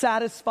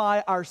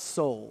satisfy our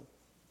soul.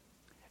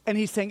 And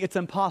he's saying it's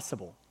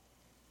impossible.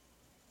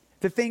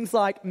 to things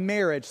like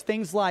marriage,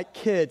 things like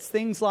kids,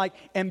 things like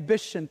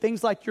ambition,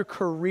 things like your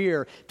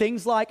career,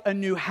 things like a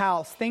new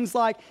house, things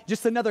like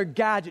just another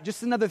gadget,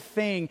 just another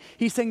thing.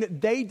 He's saying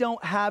that they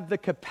don't have the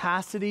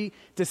capacity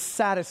to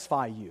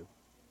satisfy you.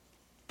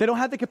 They don't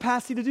have the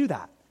capacity to do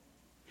that.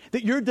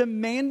 That you're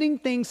demanding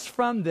things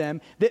from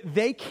them that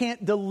they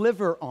can't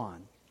deliver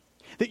on.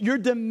 That you're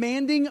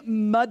demanding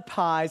mud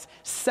pies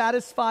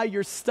satisfy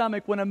your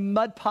stomach when a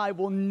mud pie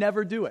will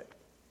never do it.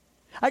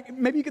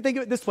 Maybe you could think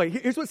of it this way.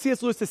 Here's what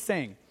C.S. Lewis is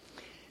saying.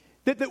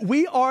 That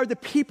we are the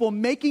people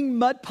making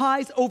mud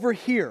pies over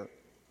here.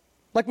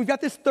 Like we've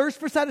got this thirst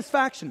for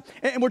satisfaction.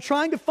 And we're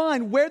trying to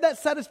find where that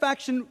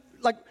satisfaction,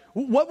 like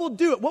what will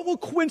do it? What will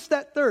quench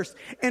that thirst?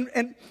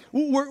 And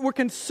we're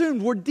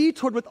consumed. We're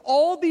detoured with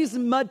all these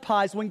mud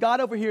pies when God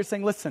over here is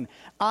saying, listen,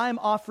 I'm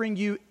offering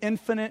you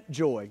infinite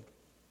joy.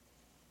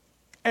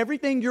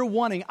 Everything you're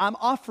wanting, I'm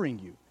offering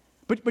you.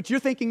 But you're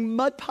thinking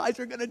mud pies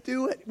are going to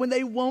do it when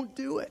they won't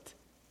do it.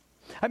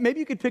 Maybe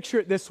you could picture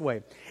it this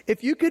way.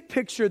 If you could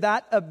picture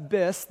that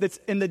abyss that's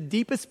in the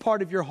deepest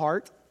part of your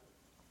heart,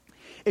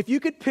 if you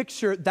could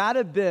picture that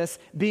abyss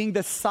being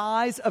the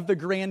size of the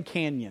Grand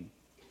Canyon,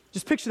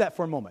 just picture that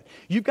for a moment.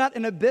 You've got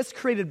an abyss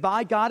created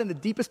by God in the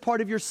deepest part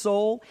of your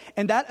soul,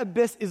 and that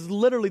abyss is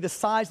literally the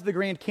size of the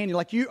Grand Canyon.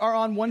 Like you are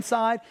on one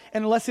side,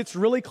 and unless it's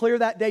really clear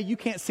that day, you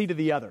can't see to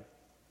the other.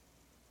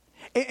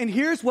 And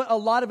here's what a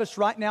lot of us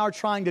right now are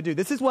trying to do.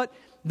 This is what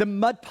the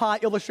mud pie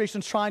illustration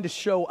is trying to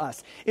show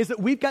us, is that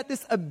we've got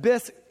this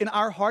abyss in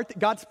our heart that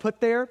God's put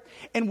there,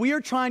 and we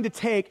are trying to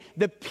take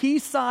the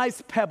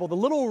pea-sized pebble, the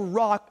little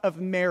rock of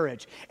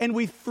marriage, and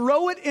we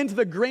throw it into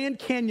the Grand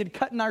Canyon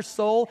cut in our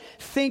soul,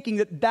 thinking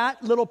that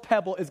that little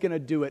pebble is going to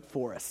do it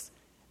for us.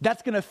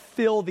 That's going to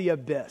fill the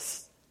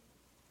abyss.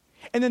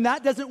 And then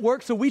that doesn't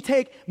work, so we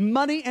take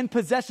money and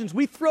possessions,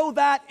 we throw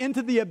that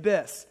into the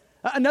abyss.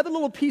 Another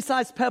little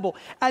pea-sized pebble,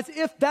 as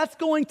if that's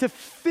going to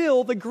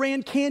fill the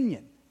Grand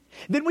Canyon.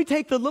 Then we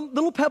take the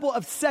little pebble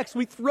of sex,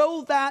 we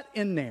throw that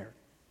in there.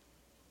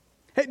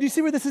 Hey, do you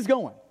see where this is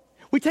going?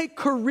 We take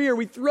career,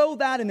 we throw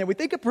that in there. We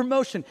think of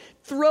promotion,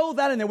 throw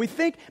that in there. We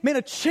think, man,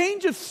 a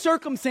change of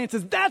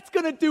circumstances, that's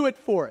going to do it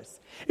for us.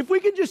 If we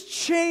can just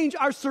change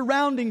our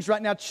surroundings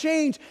right now,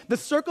 change the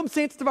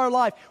circumstances of our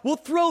life, we'll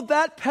throw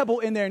that pebble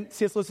in there. And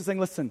C.S. Lewis is saying,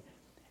 listen,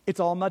 it's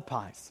all mud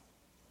pies.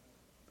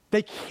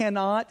 They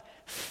cannot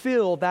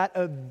fill that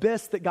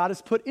abyss that God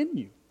has put in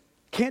you.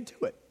 Can't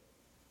do it.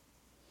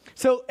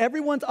 So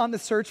everyone's on the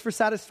search for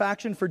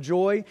satisfaction, for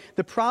joy.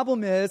 The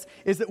problem is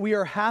that we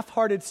are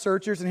half-hearted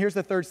searchers, and here's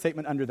the third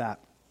statement under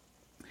that.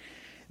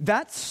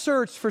 That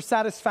search for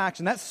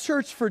satisfaction, that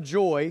search for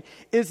joy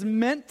is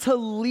meant to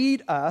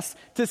lead us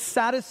to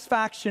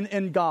satisfaction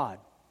in God.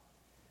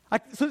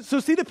 So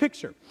see the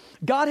picture.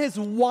 God has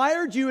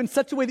wired you in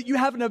such a way that you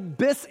have an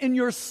abyss in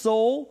your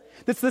soul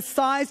that's the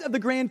size of the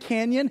Grand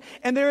Canyon,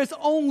 and there is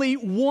only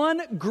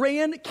one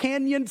Grand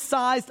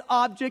Canyon-sized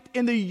object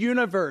in the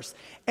universe,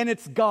 and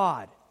it's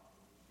God.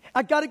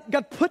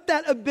 God put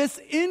that abyss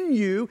in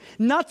you,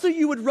 not so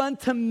you would run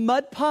to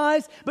mud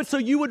pies, but so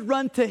you would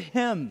run to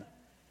Him.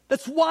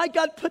 That's why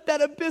God put that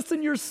abyss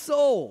in your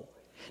soul.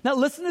 Now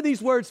listen to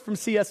these words from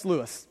C.S.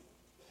 Lewis.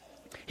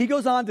 He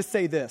goes on to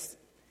say this.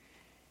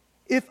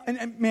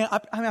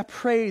 I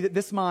pray that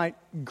this might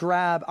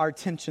grab our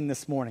attention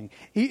this morning.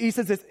 He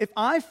says this, if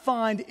I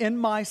find in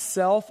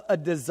myself a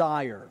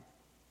desire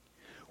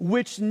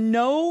which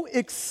no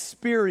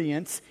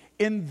experience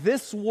in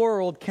this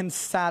world can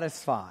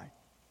satisfy.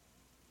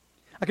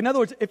 Like in other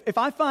words, if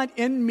I find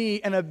in me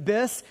an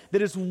abyss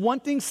that is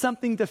wanting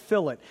something to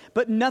fill it,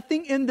 but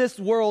nothing in this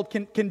world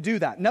can do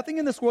that. Nothing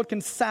in this world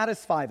can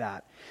satisfy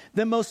that.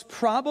 The most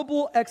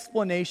probable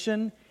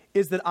explanation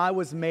is that I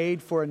was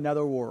made for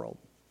another world.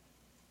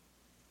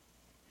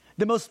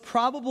 The most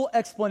probable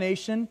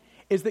explanation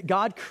is that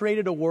God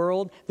created a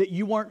world that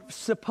you weren't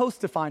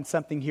supposed to find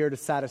something here to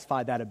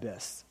satisfy that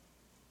abyss.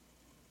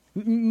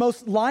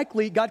 Most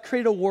likely, God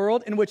created a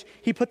world in which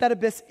He put that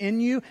abyss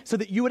in you so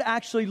that you would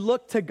actually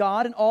look to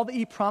God and all that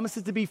He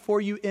promises to be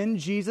for you in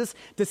Jesus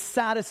to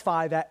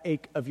satisfy that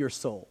ache of your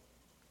soul.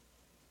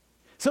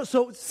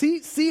 So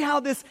see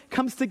how this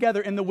comes together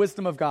in the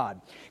wisdom of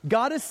God.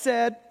 God has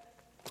said,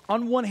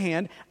 on one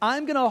hand,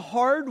 I'm going to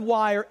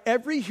hardwire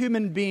every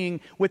human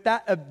being with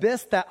that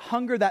abyss, that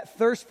hunger, that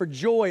thirst for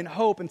joy and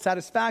hope and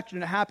satisfaction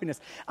and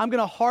happiness. I'm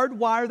going to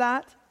hardwire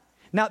that.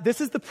 Now,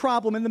 this is the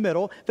problem in the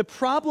middle. The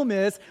problem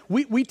is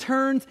we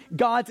turned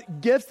God's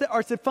gifts that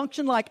are to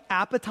function like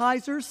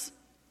appetizers.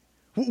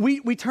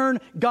 We turn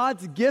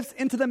God's gifts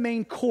into the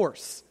main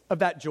course of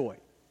that joy.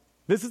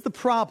 This is the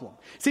problem.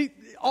 See,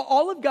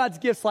 all of God's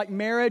gifts, like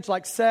marriage,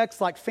 like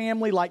sex, like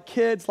family, like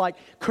kids, like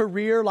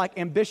career, like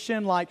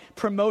ambition, like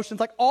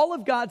promotions, like all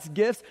of God's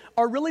gifts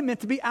are really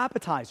meant to be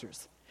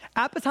appetizers.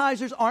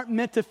 Appetizers aren't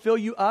meant to fill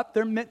you up.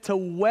 They're meant to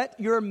whet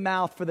your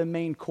mouth for the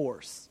main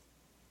course.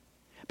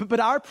 But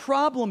our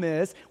problem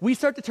is we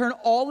start to turn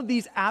all of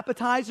these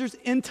appetizers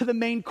into the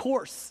main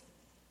course.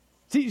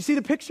 See, you see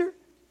the picture?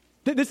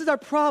 This is our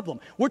problem.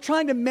 We're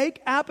trying to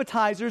make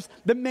appetizers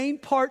the main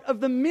part of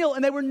the meal,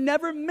 and they were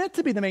never meant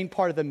to be the main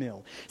part of the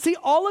meal. See,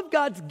 all of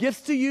God's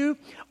gifts to you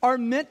are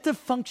meant to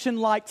function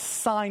like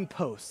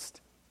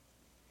signposts.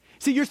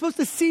 See, you're supposed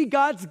to see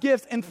God's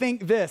gifts and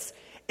think this: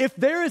 if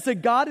there is a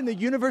God in the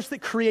universe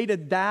that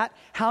created that,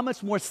 how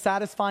much more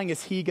satisfying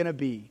is he going to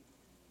be?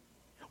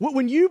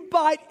 When you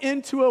bite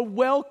into a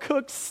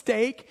well-cooked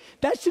steak,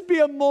 that should be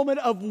a moment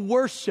of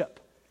worship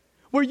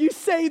where you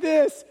say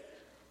this: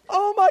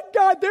 oh my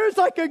God, there's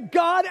like a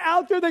God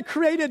out there that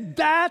created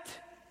that.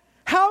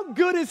 How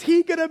good is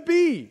he going to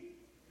be?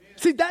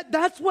 See,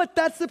 that's what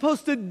that's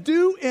supposed to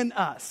do in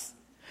us.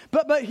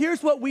 But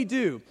here's what we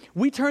do.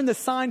 We turn the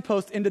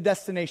signpost into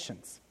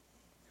destinations.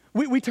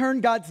 We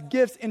turn God's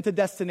gifts into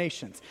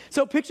destinations.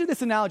 So picture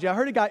this analogy. I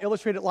heard a guy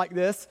illustrate it like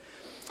this: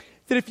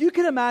 that if you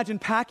can imagine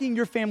packing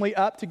your family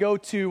up to go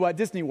to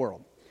Disney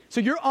World. So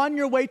you're on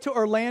your way to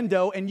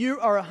Orlando, and you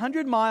are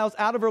 100 miles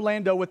out of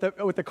Orlando with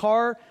a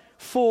car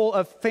full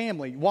of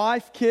family,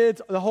 wife,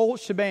 kids, the whole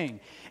shebang.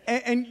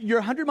 And you're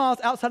 100 miles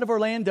outside of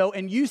Orlando,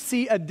 and you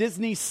see a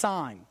Disney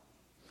sign.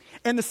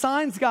 And the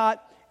sign's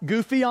got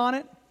Goofy on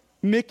it,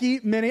 Mickey,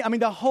 Minnie. I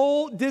mean, the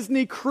whole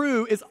Disney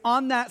crew is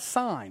on that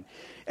sign.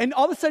 And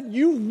all of a sudden,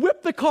 you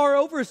whip the car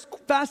over as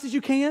fast as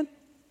you can.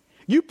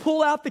 You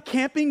pull out the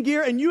camping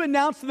gear, and you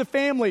announce to the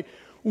family,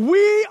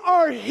 we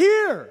are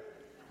here.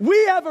 We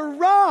have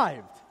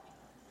arrived.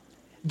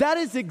 That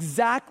is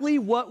exactly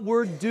what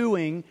we're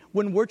doing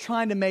when we're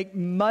trying to make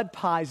mud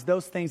pies,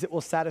 those things that will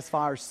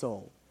satisfy our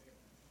soul.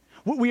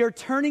 We are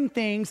turning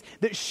things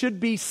that should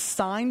be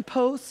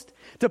signposts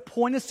to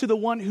point us to the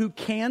one who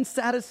can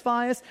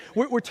satisfy us.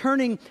 We're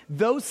turning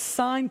those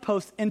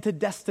signposts into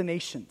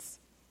destinations.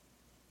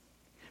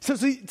 So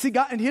see,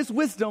 God, in his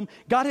wisdom,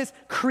 God has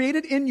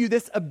created in you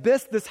this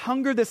abyss, this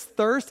hunger, this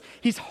thirst.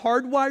 He's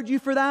hardwired you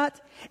for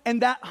that.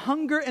 And that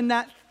hunger and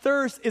that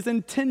thirst is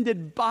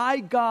intended by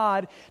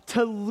God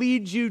to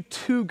lead you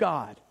to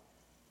God.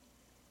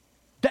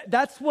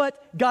 That's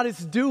what God is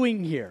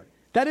doing here.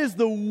 That is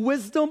the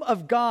wisdom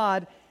of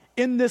God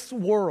in this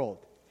world.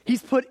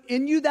 He's put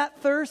in you that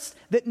thirst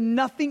that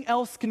nothing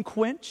else can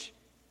quench,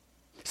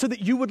 so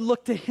that you would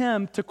look to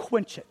him to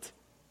quench it.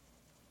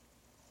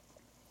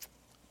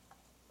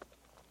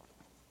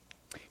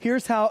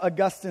 Here's how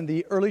Augustine,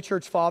 the early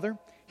church father,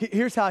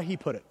 here's how he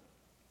put it.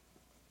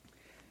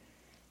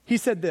 He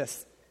said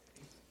this: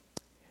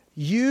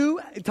 you,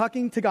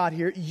 talking to God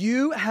here,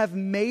 you have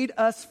made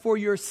us for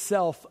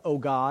yourself, O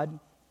God.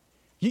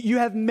 You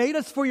have made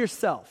us for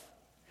yourself.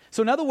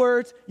 So in other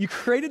words, you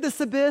created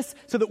this abyss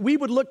so that we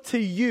would look to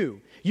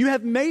you. You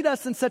have made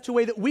us in such a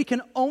way that we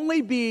can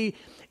only be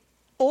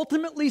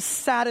ultimately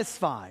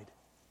satisfied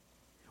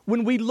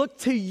when we look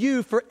to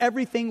you for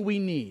everything we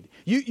need.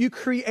 You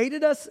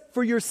created us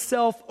for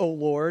yourself, O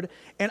Lord,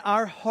 and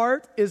our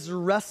heart is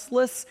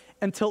restless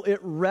until it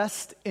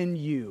rests in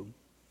you.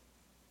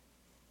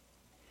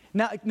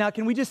 Now,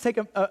 can we just take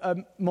a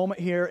moment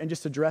here and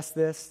just address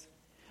this?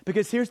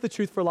 Because here's the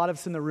truth for a lot of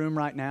us in the room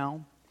right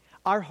now.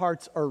 Our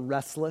hearts are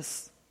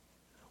restless.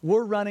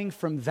 We're running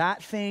from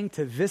that thing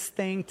to this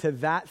thing to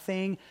that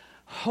thing,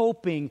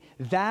 hoping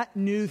that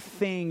new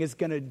thing is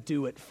going to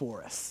do it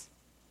for us.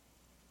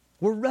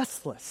 We're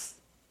restless.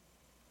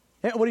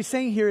 And what he's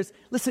saying here is,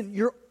 listen,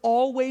 you're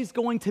always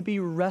going to be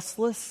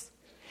restless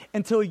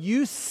until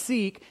you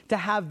seek to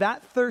have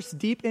that thirst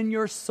deep in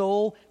your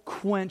soul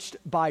quenched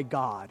by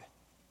God.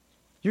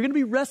 You're going to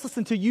be restless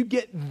until you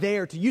get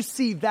there, till you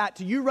see that,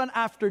 till you run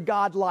after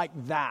God like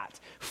that,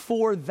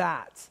 for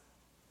that.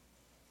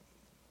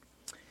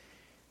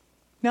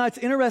 Now, it's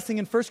interesting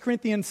in 1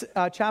 Corinthians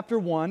chapter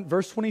 1,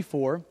 verse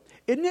 24.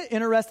 Isn't it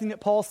interesting that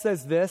Paul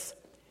says this?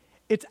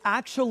 It's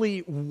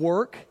actually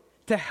work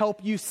to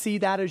help you see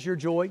that as your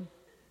joy.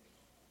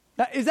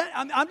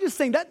 I'm just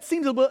saying that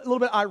seems a little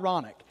bit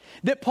ironic.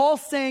 That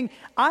Paul's saying,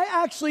 I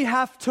actually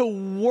have to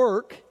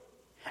work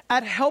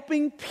at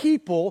helping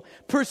people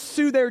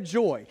pursue their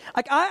joy.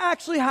 Like, I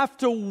actually have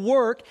to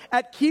work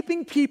at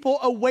keeping people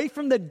away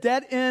from the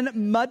dead-end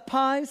mud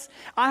pies.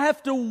 I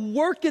have to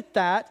work at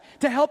that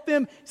to help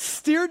them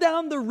steer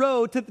down the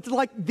road to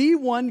like the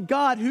one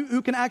God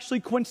who can actually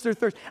quench their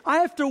thirst. I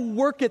have to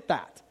work at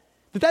that.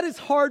 That is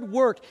hard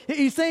work.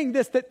 He's saying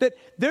this, that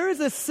there is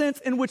a sense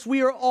in which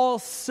we are all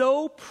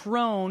so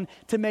prone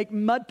to make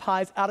mud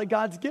pies out of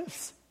God's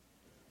gifts.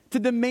 To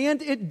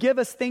demand it give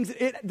us things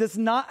it does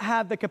not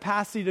have the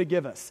capacity to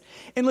give us.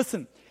 And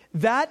listen,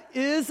 that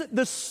is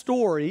the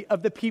story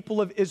of the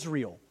people of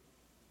Israel.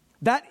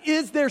 That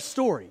is their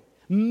story.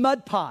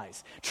 Mud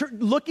pies.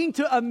 Looking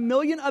to a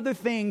million other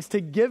things to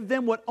give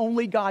them what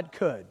only God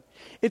could.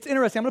 It's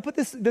interesting. I'm going to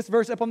put this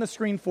verse up on the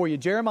screen for you.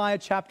 Jeremiah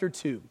chapter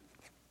 2.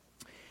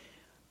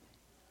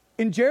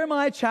 In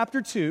Jeremiah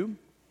chapter 2,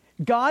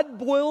 God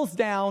boils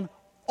down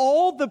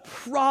all the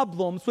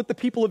problems with the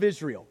people of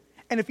Israel.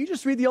 And if you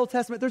just read the Old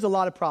Testament, there's a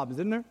lot of problems,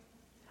 isn't there?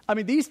 I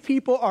mean, these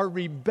people are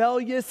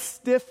rebellious,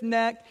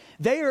 stiff-necked.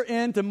 They are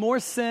into more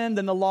sin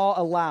than the law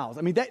allows.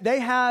 I mean, they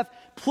have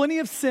plenty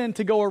of sin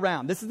to go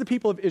around. This is the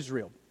people of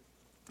Israel.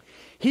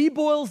 he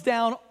boils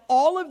down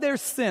all of their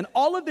sin,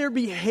 all of their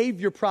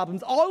behavior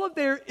problems, all of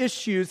their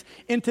issues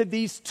into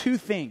these two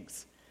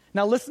things.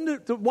 Now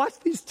watch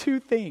these two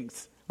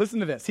things. Listen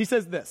to this. He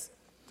says this,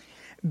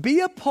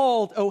 "Be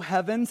appalled, O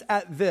heavens,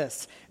 at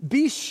this.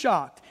 Be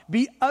shocked.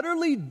 Be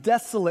utterly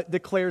desolate,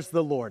 declares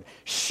the Lord."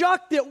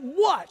 Shocked at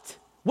what?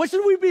 What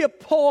should we be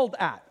appalled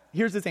at?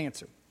 Here's his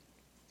answer.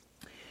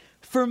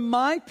 "For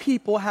my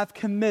people have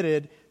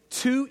committed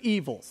two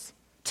evils."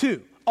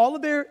 Two. All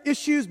of their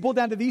issues boil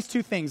down to these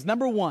two things.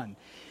 Number one,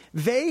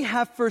 they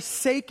have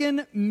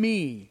forsaken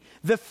me,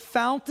 the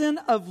fountain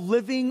of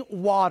living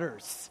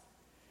waters.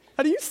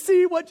 Now, do you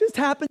see what just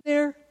happened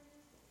there?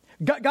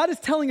 God is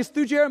telling us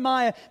through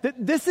Jeremiah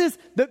that this is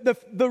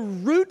the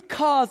root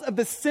cause of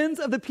the sins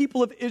of the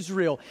people of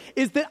Israel,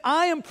 is that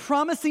I am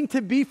promising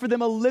to be for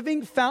them a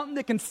living fountain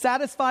that can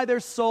satisfy their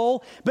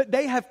soul, but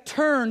they have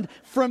turned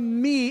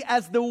from me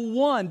as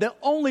the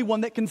only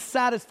one that can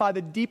satisfy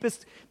the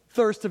deepest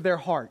thirst of their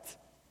heart.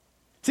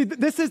 See,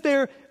 this is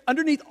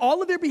underneath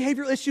all of their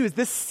behavioral issue is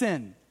this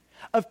sin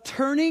of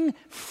turning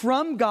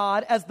from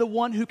God as the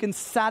one who can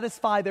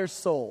satisfy their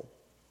soul.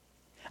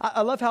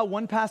 I love how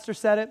one pastor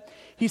said it.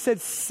 He said,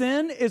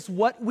 sin is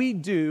what we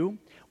do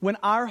when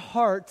our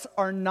hearts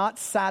are not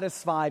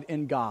satisfied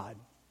in God.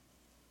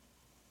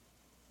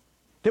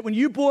 That when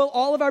you boil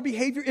all of our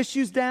behavior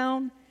issues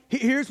down,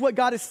 here's what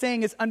God is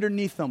saying is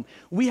underneath them.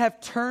 We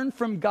have turned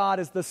from God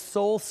as the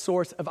sole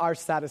source of our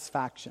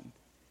satisfaction.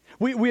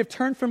 We have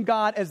turned from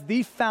God as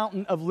the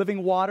fountain of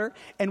living water,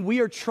 and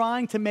we are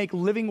trying to make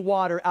living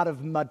water out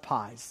of mud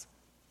pies.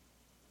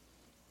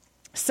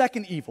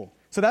 Second evil.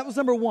 So that was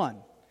number one.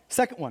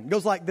 Second one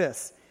goes like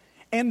this.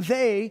 "And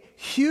they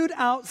hewed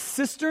out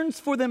cisterns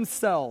for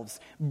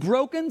themselves,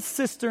 broken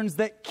cisterns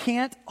that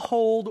can't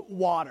hold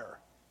water."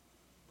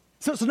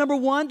 So number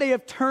one, they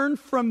have turned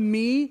from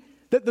me,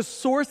 the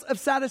source of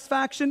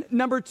satisfaction.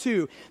 Number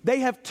two, they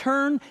have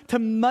turned to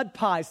mud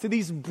pies, to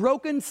these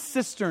broken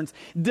cisterns,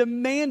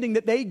 demanding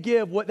that they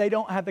give what they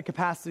don't have the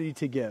capacity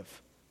to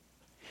give.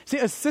 See,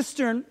 a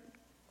cistern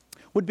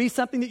would be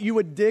something that you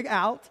would dig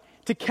out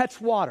to catch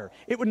water.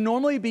 It would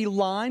normally be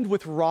lined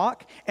with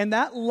rock, and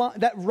that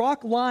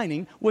rock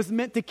lining was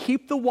meant to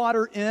keep the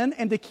water in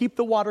and to keep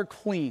the water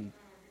clean.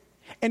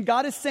 And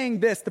God is saying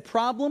this, the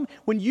problem,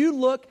 when you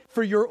look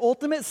for your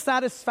ultimate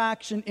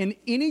satisfaction in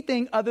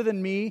anything other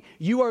than me,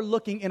 you are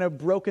looking in a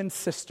broken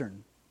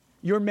cistern.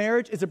 Your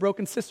marriage is a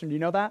broken cistern. Do you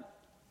know that?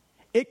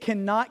 It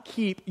cannot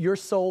keep your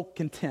soul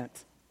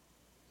content.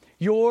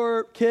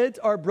 Your kids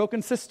are a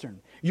broken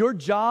cistern. Your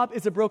job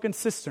is a broken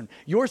cistern.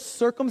 Your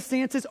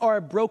circumstances are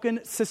a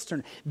broken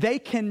cistern. They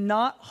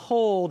cannot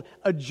hold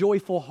a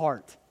joyful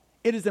heart.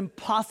 It is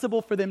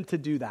impossible for them to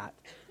do that.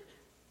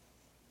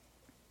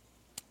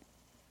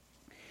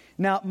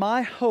 Now,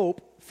 my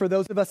hope for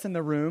those of us in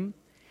the room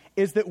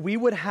is that we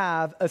would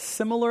have a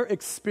similar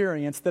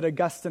experience that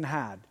Augustine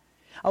had.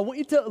 I want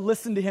you to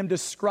listen to him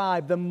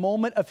describe the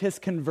moment of his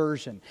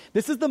conversion.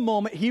 This is the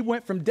moment he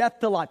went from death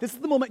to life. This is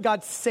the moment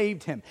God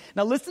saved him.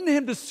 Now listen to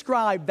him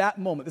describe that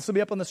moment. This will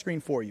be up on the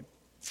screen for you.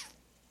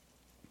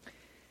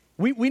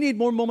 We need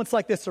more moments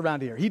like this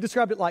around here. He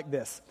described it like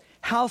this.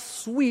 How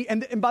sweet,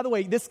 and by the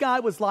way, this guy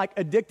was like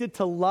addicted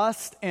to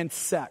lust and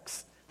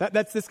sex.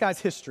 That's this guy's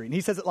history. And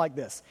he says it like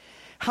this.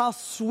 How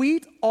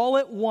sweet all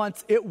at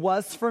once it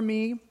was for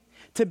me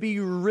to be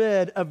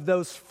rid of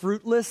those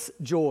fruitless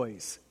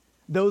joys,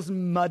 those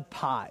mud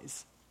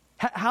pies.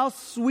 How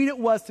sweet it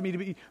was to me to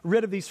be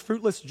rid of these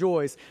fruitless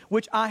joys,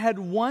 which I had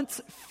once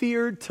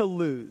feared to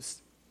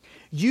lose.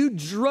 You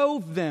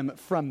drove them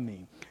from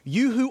me.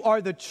 You who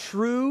are the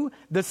true,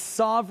 the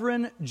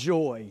sovereign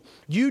joy.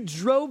 You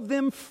drove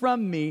them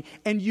from me,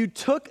 and you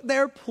took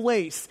their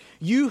place.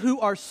 You who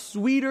are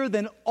sweeter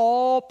than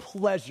all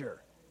pleasure.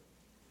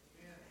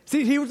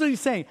 See, here's what he's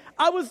saying.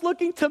 I was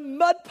looking to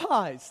mud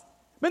pies.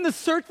 Man, the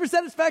search for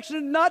satisfaction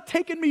had not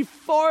taken me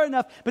far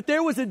enough, but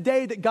there was a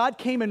day that God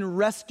came and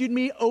rescued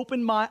me,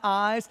 opened my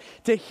eyes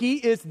to He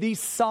is the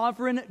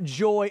sovereign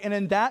joy. And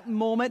in that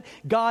moment,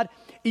 God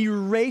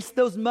erased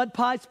those mud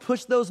pies,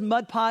 pushed those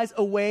mud pies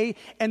away,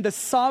 and the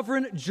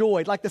sovereign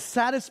joy, like the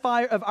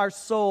satisfier of our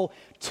soul,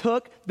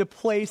 took the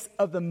place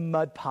of the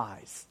mud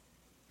pies.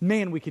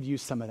 Man, we could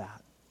use some of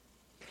that.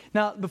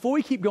 Now, before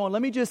we keep going,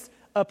 let me just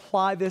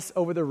apply this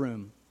over the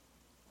room.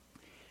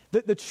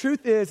 The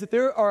truth is that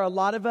there are a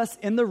lot of us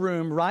in the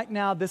room right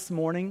now this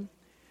morning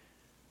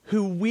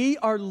who we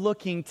are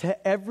looking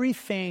to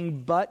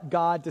everything but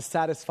God to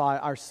satisfy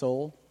our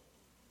soul.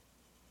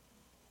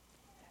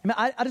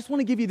 I just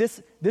want to give you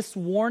this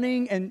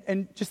warning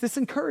and just this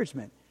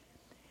encouragement.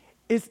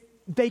 Is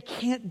they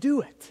can't do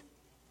it.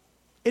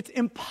 It's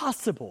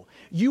impossible.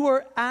 You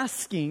are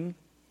asking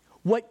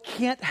what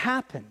can't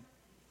happen.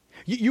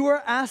 You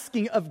are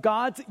asking of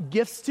God's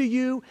gifts to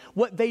you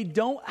what they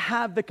don't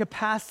have the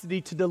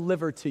capacity to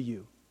deliver to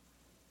you.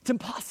 It's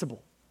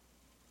impossible.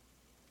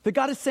 That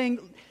God is saying,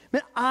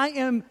 man, I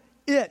am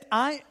it.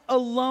 I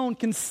alone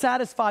can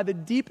satisfy the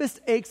deepest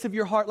aches of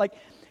your heart. Like,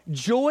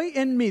 joy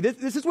in me.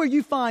 This is where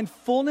you find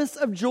fullness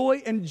of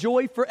joy and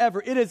joy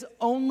forever. It is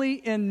only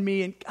in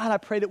me. And God, I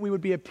pray that we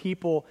would be a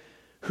people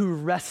who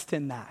rest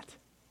in that.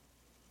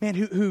 Man,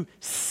 who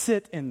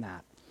sit in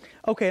that.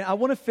 Okay, I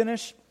want to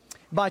finish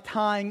by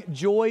tying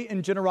joy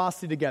and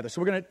generosity together.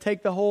 So we're going to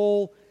take the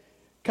whole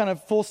kind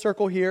of full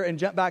circle here and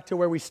jump back to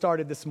where we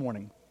started this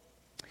morning.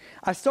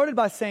 I started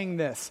by saying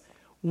this.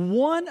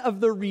 One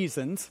of the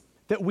reasons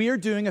that we are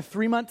doing a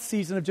 3-month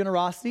season of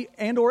generosity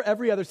and or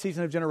every other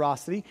season of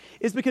generosity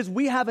is because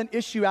we have an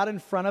issue out in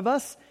front of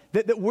us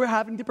that we're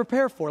having to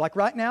prepare for. Like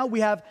right now, we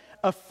have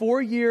a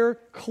 4-year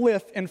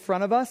cliff in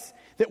front of us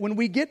that when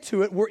we get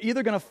to it, we're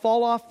either going to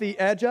fall off the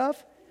edge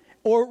of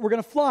or we're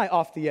going to fly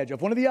off the edge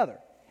of, one or the other.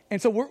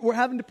 And so we're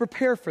having to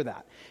prepare for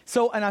that.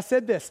 So, and I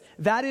said this,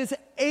 that is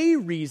a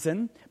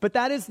reason, but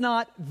that is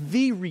not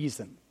the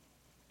reason.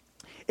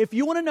 If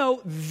you want to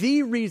know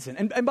the reason,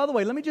 and by the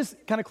way, let me just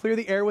kind of clear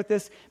the air with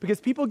this because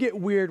people get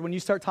weird when you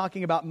start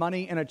talking about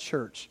money in a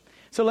church.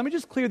 So let me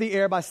just clear the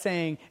air by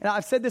saying, and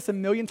I've said this a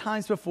million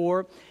times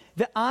before,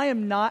 that I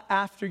am not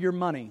after your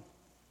money.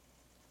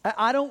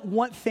 I don't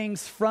want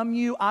things from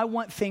you. I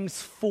want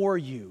things for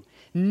you.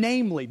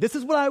 Namely, this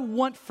is what I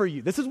want for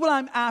you. This is what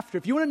I'm after.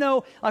 If you want to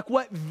know like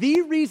what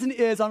the reason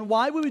is on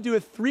why we would do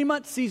a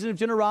 3-month season of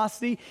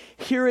generosity,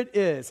 here it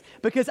is.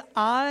 Because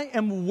I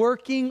am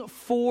working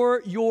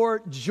for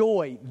your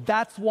joy.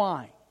 That's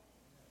why.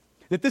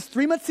 That this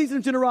 3-month season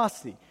of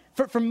generosity,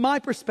 from my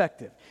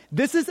perspective,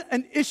 this is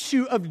an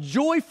issue of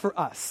joy for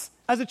us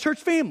as a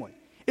church family.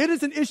 It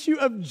is an issue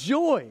of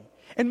joy.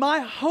 And my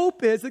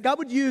hope is that God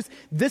would use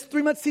this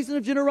 3-month season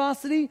of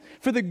generosity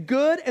for the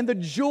good and the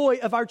joy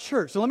of our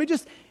church. So let me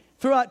just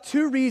throw out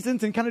 2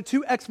 reasons and kind of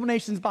 2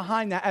 explanations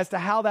behind that as to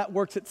how that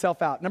works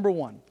itself out. Number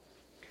 1,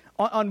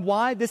 on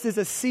why this is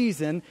a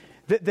season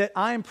that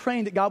I am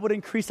praying that God would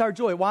increase our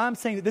joy. Why I'm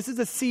saying that this is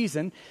a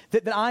season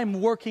that I'm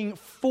working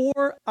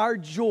for our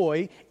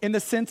joy in the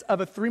sense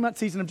of a 3-month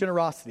season of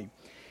generosity.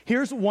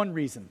 Here's one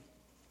reason.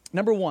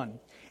 Number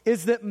 1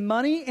 is that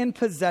money and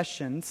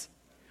possessions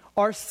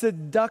are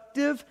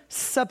seductive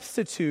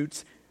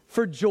substitutes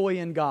for joy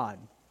in God.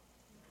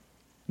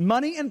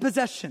 Money and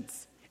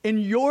possessions in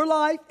your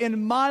life,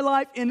 in my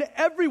life, in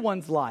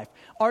everyone's life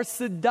are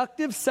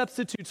seductive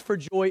substitutes for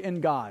joy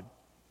in God.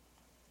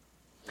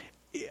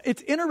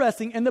 It's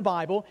interesting in the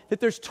Bible that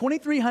there's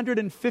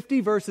 2,350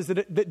 verses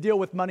that deal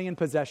with money and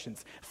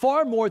possessions,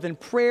 far more than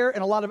prayer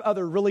and a lot of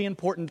other really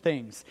important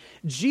things.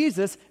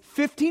 Jesus,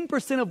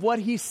 15% of what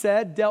he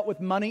said dealt with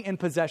money and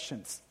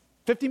possessions.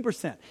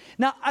 15%.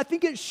 Now, I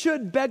think it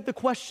should beg the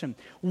question,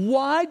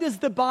 why does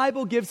the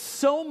Bible give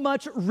so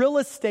much real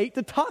estate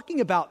to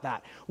talking about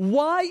that?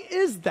 Why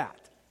is that?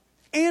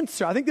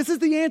 Answer, I think this is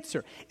the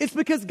answer. It's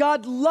because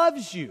God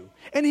loves you,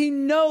 and he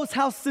knows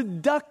how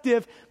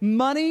seductive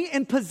money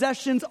and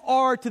possessions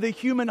are to the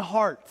human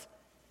heart.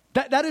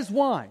 That is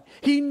why.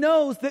 He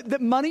knows that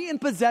money and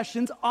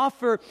possessions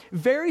offer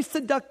very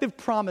seductive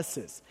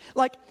promises.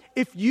 Like,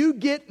 if you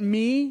get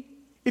me,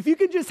 if you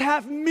can just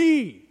have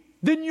me,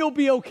 then you'll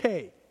be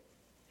okay.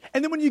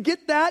 And then when you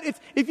get that, it's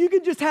if you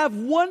can just have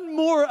one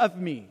more of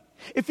me,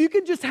 if you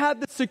can just have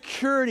the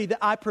security that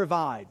I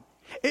provide,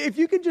 if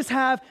you can just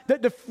have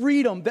the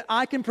freedom that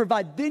I can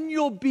provide, then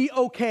you'll be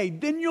okay.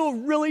 Then you'll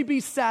really be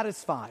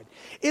satisfied.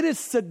 It is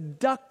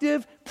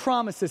seductive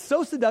promises.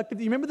 So seductive.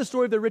 Do you remember the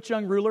story of the rich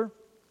young ruler?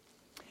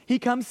 He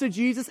comes to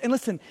Jesus, and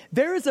listen,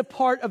 there is a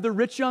part of the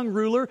rich young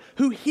ruler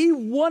who he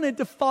wanted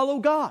to follow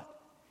God.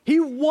 He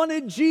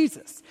wanted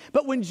Jesus.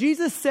 But when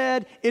Jesus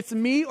said, it's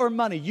me or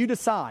money, you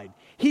decide,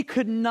 he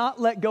could not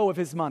let go of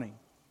his money.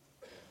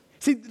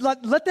 See,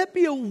 let that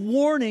be a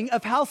warning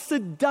of how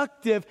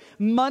seductive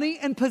money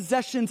and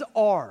possessions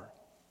are.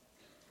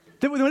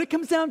 That when it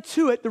comes down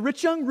to it, the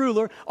rich young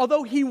ruler,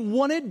 although he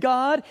wanted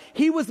God,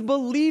 he was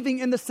believing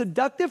in the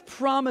seductive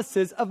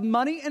promises of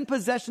money and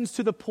possessions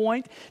to the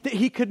point that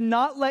he could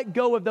not let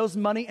go of those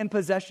money and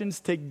possessions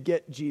to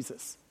get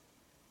Jesus.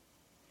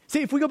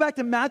 See, if we go back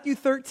to Matthew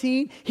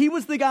 13, he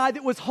was the guy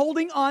that was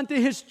holding on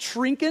to his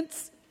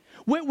trinkets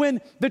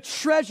when the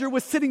treasure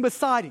was sitting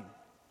beside him.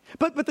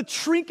 But the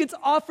trinkets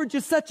offered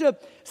just such a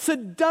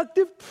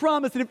seductive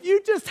promise that if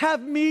you just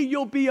have me,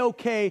 you'll be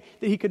okay,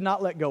 that he could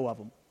not let go of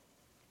them.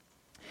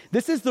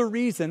 This is the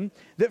reason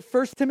that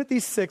 1 Timothy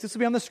 6, this will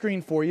be on the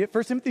screen for you,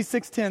 1 Timothy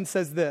 6:10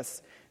 says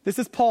this. This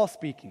is Paul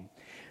speaking.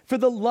 For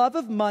the love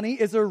of money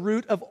is a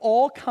root of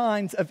all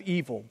kinds of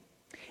evil.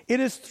 It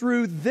is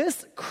through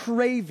this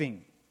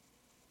craving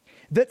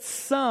that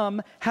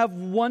some have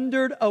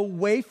wandered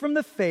away from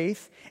the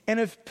faith and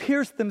have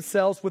pierced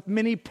themselves with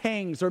many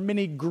pangs or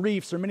many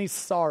griefs or many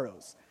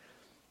sorrows.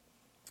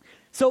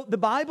 So the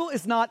Bible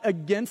is not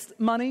against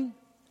money.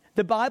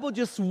 The Bible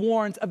just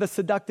warns of the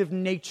seductive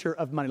nature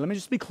of money. Let me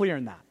just be clear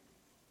in that.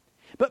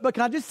 But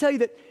can I just tell you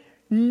that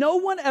no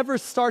one ever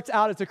starts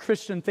out as a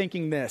Christian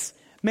thinking this,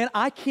 man,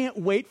 I can't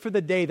wait for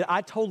the day that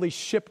I totally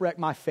shipwreck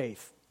my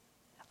faith.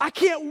 I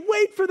can't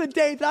wait for the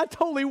day that I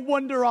totally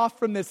wander off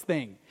from this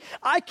thing.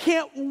 I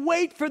can't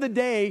wait for the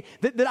day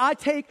that I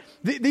take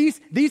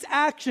these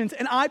actions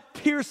and I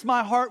pierce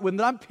my heart with them,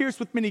 that I'm pierced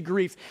with many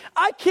griefs.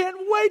 I can't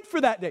wait for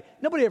that day.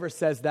 Nobody ever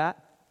says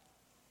that.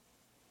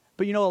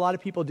 But you know, a lot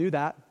of people do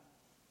that.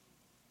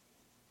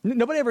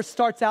 Nobody ever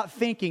starts out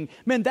thinking,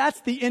 man,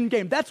 that's the end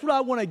game. That's what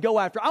I want to go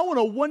after. I want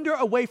to wander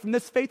away from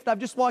this faith that I've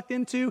just walked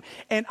into,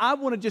 and I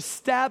want to just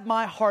stab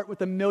my heart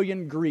with a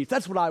million griefs.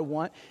 That's what I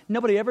want.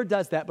 Nobody ever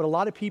does that, but a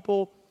lot of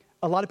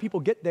people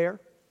get there.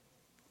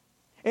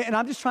 And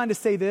I'm just trying to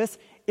say this.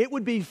 It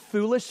would be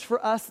foolish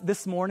for us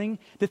this morning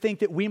to think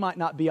that we might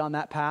not be on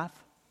that path.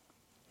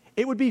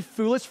 It would be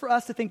foolish for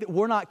us to think that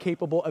we're not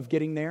capable of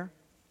getting there.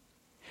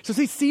 So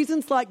see,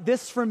 seasons like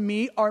this for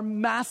me are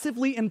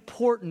massively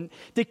important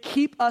to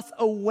keep us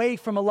away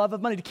from a love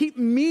of money, to keep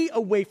me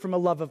away from a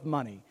love of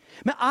money.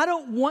 Man, I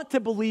don't want to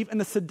believe in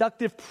the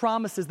seductive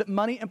promises that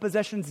money and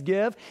possessions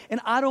give,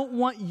 and I don't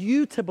want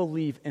you to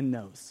believe in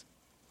those.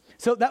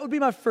 So that would be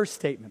my first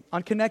statement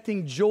on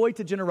connecting joy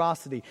to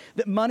generosity,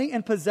 that money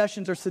and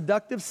possessions are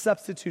seductive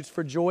substitutes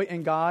for joy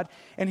in God.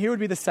 And here would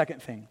be the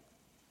second thing.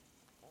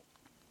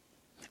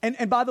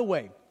 And by the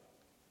way,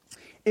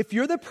 if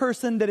you're the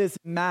person that is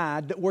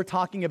mad that we're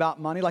talking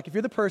about money, like if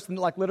you're the person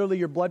that like literally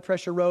your blood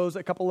pressure rose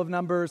a couple of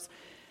numbers,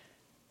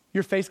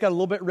 your face got a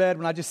little bit red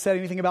when I just said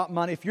anything about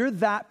money, if you're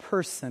that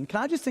person,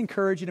 can I just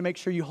encourage you to make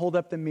sure you hold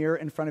up the mirror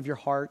in front of your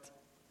heart?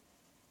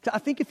 I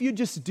think if you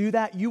just do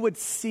that, you would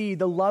see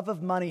the love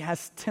of money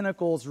has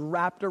tentacles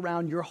wrapped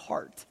around your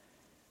heart.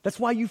 That's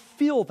why you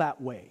feel that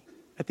way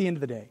at the end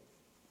of the day.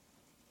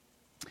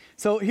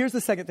 So here's the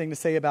second thing to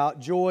say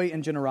about joy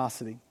and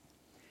generosity.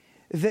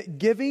 That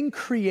giving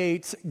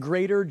creates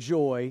greater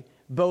joy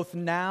both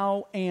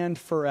now and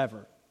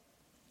forever.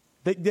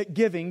 That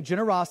giving,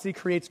 generosity,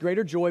 creates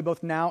greater joy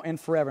both now and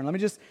forever. And let me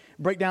just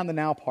break down the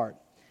now part.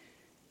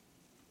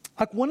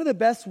 Like one of the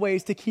best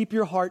ways to keep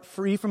your heart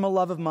free from a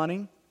love of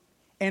money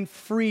and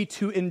free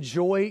to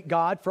enjoy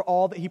God for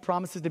all that He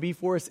promises to be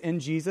for us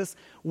in Jesus,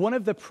 one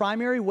of the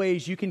primary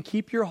ways you can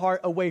keep your heart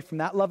away from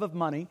that love of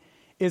money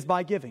is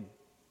by giving.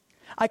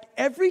 Like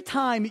every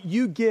time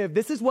you give,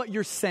 this is what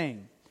you're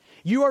saying.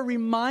 You are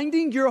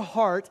reminding your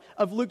heart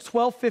of Luke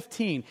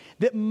 12:15,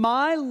 that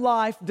my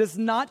life does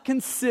not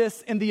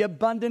consist in the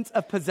abundance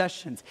of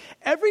possessions.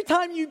 Every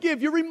time you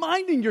give, you're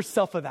reminding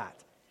yourself of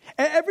that.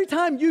 Every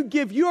time you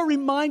give, you are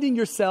reminding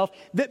yourself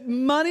that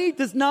money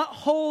does not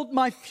hold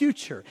my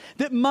future,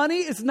 that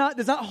money does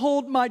not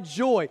hold my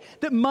joy,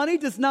 that money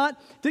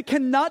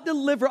cannot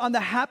deliver on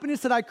the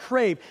happiness that I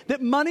crave,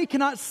 that money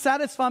cannot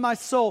satisfy my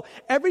soul.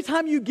 Every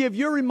time you give,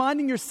 you're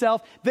reminding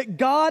yourself that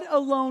God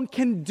alone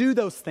can do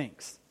those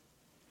things.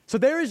 So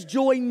there is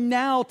joy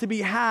now to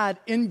be had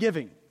in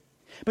giving.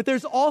 But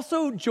there's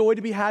also joy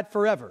to be had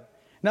forever.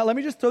 Now, let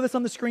me just throw this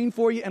on the screen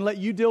for you and let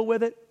you deal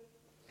with it,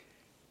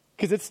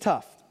 because it's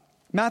tough.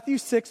 Matthew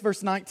 6,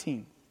 verse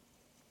 19.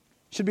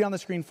 Should be on the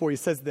screen for you. It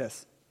says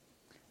this.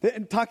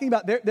 Talking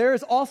about there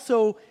is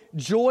also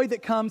joy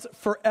that comes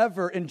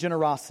forever in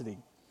generosity.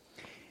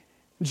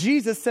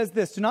 Jesus says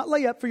this, do not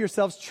lay up for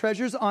yourselves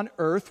treasures on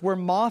earth where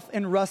moth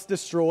and rust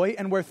destroy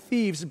and where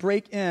thieves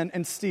break in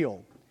and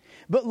steal.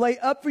 But lay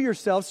up for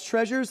yourselves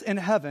treasures in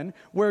heaven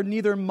where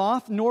neither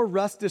moth nor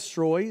rust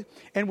destroy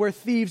and where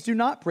thieves do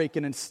not break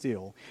in and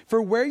steal. For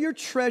where your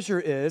treasure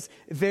is,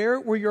 there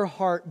will your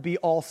heart be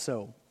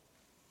also.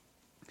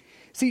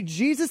 See,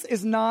 Jesus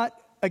is not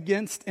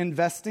against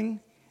investing.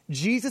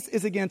 Jesus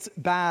is against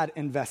bad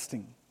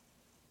investing.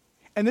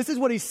 And this is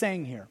what he's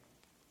saying here.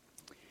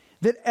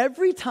 That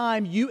every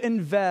time you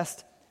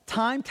invest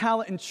time,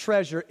 talent, and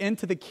treasure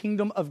into the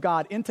kingdom of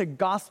God, into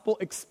gospel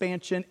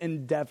expansion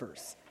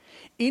endeavors,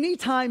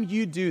 anytime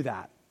you do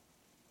that,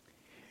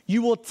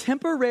 you will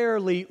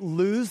temporarily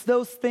lose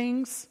those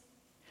things,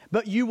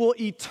 but you will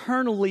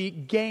eternally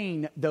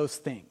gain those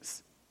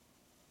things.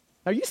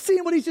 Are you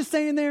seeing what he's just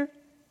saying there?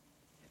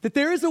 That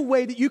there is a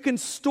way that you can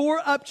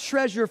store up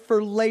treasure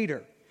for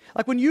later.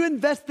 Like when you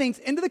invest things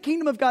into the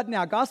kingdom of God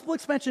now, gospel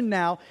expansion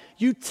now,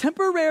 you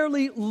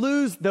temporarily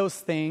lose those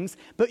things,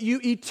 but you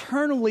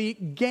eternally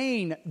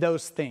gain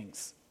those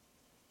things.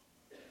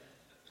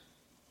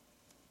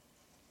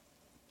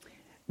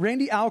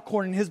 Randy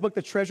Alcorn, in his book,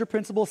 The Treasure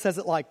Principle, says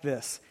it like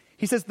this.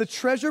 He says, the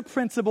treasure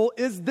principle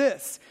is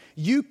this.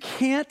 You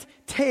can't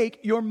take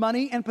your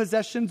money and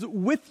possessions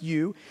with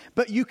you,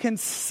 but you can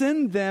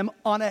send them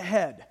on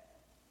ahead.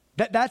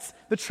 That's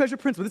the treasure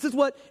principle. This is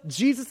what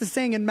Jesus is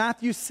saying in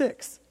Matthew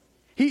 6.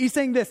 He's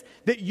saying this,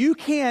 that you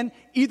can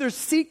either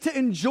seek to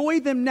enjoy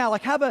them now,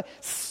 like have a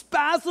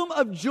spasm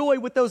of joy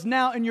with those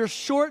now in your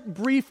short,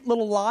 brief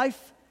little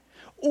life,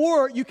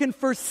 or you can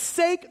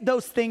forsake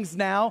those things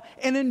now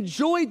and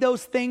enjoy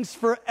those things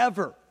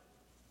forever.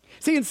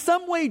 See, in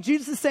some way,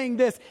 Jesus is saying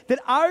this, that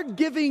our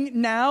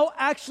giving now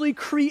actually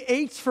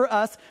creates for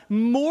us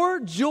more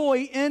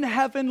joy in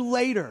heaven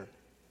later.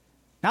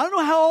 Now, I don't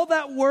know how all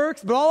that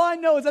works, but all I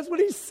know is that's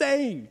what he's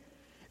saying.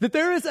 That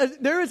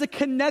there is a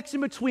connection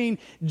between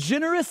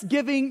generous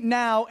giving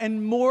now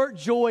and more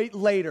joy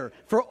later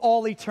for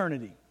all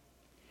eternity.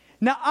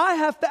 Now, I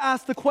have to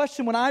ask the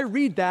question when I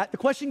read that. The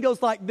question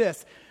goes like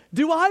this.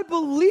 Do I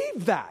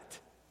believe that?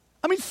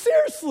 I mean,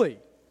 seriously,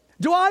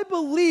 do I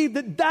believe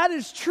that that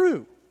is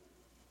true?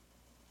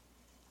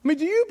 I mean,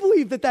 do you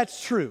believe that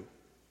that's true?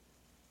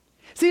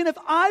 See, and if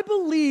I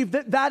believe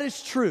that that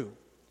is true,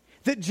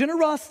 that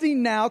generosity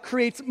now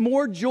creates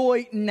more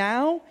joy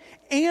now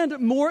and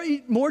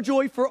more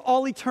joy for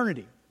all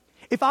eternity.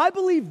 If I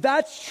believe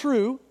that's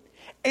true,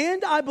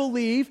 and I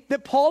believe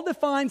that Paul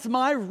defines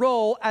my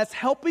role as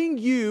helping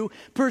you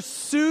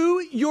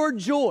pursue your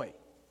joy.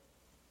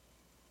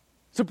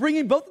 So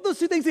bringing both of those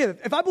two things together,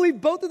 if I believe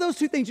both of those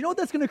two things, you know what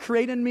that's going to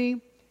create in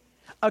me?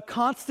 A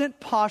constant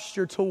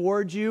posture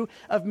toward you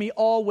of me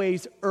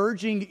always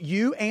urging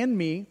you and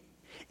me,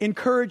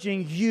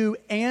 encouraging you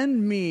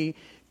and me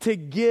to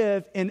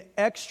give in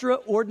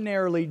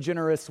extraordinarily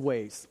generous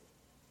ways.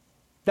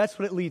 That's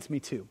what it leads me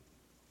to.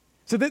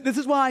 So this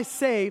is why I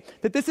say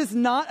that this is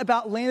not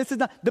about land. This is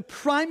not, the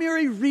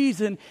primary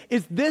reason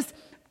is this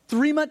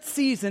 3-month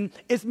season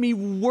is me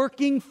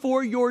working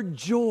for your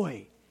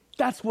joy.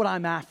 That's what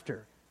I'm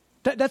after.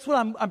 That's what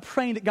I'm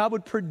praying that God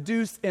would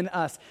produce in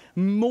us.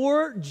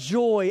 More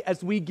joy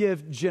as we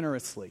give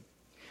generously.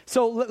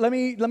 So let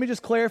me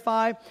just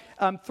clarify.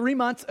 3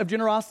 months of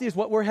generosity is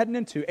what we're heading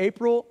into.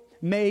 April,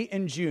 May,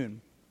 and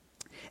June.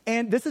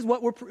 And this is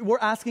what we're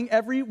asking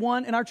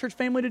everyone in our church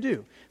family to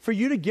do. For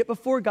you to get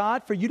before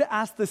God, for you to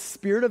ask the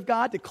Spirit of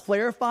God to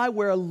clarify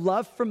where a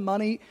love for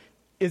money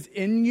is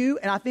in you.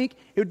 And I think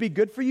it would be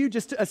good for you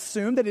just to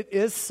assume that it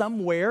is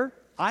somewhere.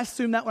 I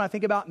assume that when I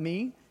think about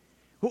me.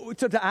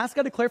 To ask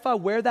God to clarify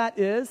where that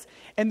is.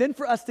 And then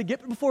for us to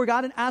get before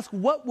God and ask,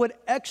 what would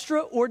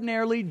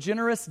extraordinarily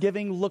generous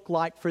giving look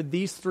like for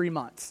these 3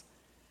 months?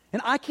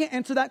 And I can't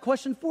answer that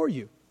question for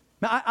you.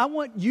 Now, I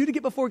want you to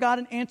get before God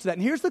and answer that.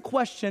 And here's the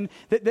question,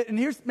 and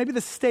here's maybe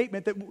the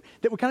statement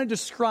that would kind of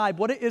describe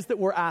what it is that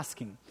we're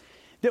asking.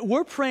 That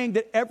we're praying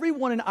that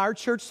everyone in our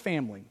church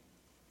family,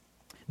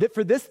 that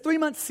for this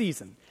 3-month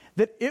season,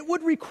 that it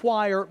would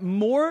require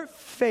more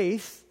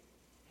faith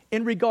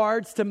in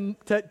regards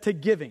to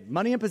giving,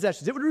 money and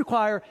possessions. It would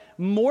require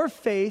more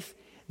faith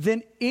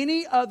than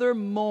any other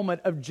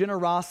moment of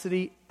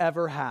generosity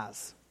ever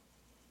has.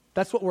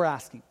 That's what we're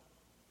asking.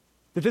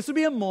 That this would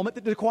be a moment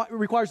that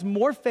requires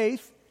more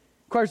faith,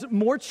 requires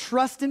more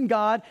trust in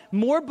God,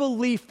 more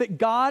belief that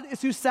God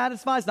is who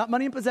satisfies, not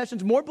money and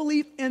possessions, more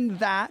belief in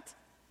that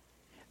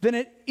than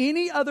at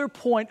any other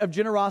point of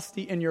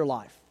generosity in your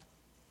life,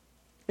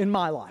 in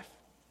my life.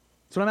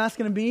 That's what I'm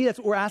asking of me. That's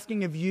what we're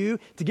asking of you,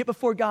 to get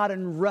before God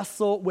and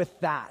wrestle with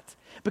that.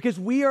 Because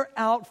we are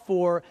out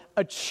for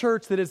a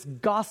church that is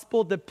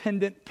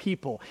gospel-dependent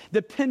people,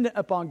 dependent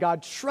upon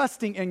God,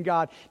 trusting in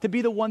God to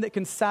be the one that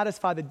can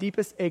satisfy the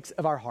deepest aches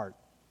of our heart.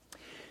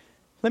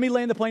 Let me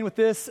land the plane with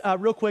this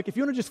real quick. If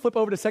you want to just flip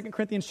over to 2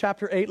 Corinthians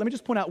chapter 8, let me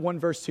just point out one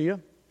verse to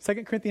you.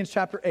 2 Corinthians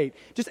chapter 8.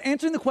 Just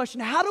answering the question,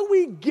 how do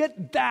we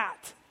get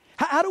that?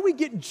 How do we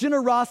get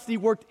generosity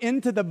worked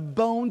into the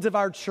bones of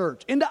our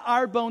church, into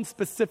our bones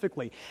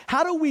specifically?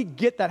 How do we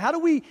get that? How do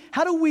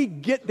we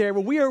get there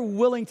where we are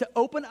willing to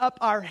open up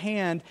our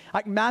hand,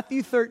 like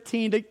Matthew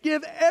 13, to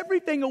give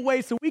everything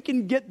away so we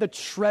can get the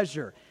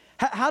treasure?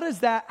 How does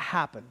that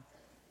happen?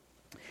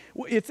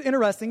 Well, it's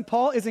interesting.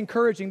 Paul is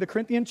encouraging the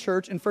Corinthian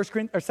church in 2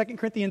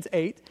 Corinthians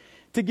 8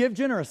 to give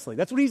generously.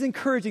 That's what he's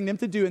encouraging them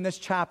to do in this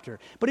chapter.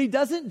 But he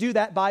doesn't do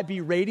that by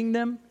berating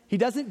them. He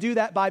doesn't do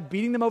that by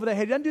beating them over the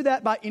head. He doesn't do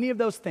that by any of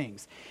those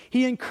things.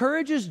 He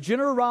encourages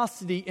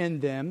generosity in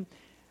them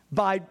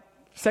by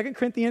 2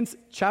 Corinthians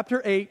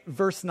chapter 8,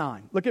 verse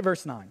 9. Look at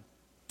verse 9.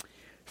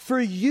 For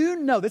you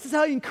know, this is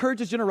how he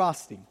encourages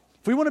generosity.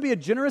 If we want to be a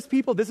generous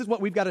people, this is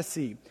what we've got to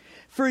see.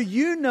 For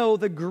you know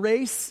the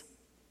grace,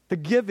 the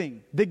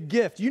giving, the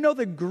gift. You know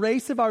the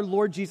grace of our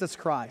Lord Jesus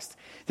Christ,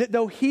 that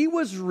though he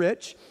was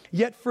rich,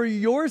 yet for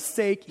your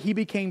sake he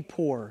became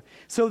poor,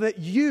 so that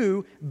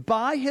you,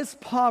 by his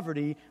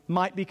poverty,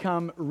 might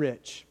become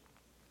rich.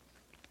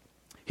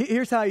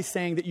 Here's how he's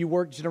saying that you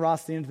work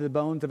generosity into the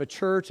bones of a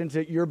church,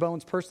 into your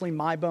bones, personally,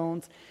 my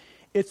bones.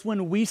 It's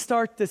when we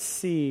start to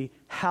see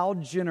how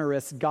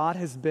generous God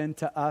has been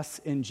to us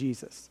in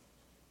Jesus.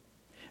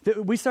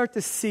 That we start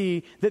to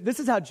see that this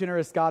is how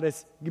generous God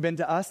has been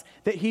to us,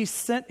 that he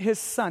sent his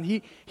son.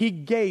 He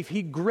gave,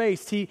 he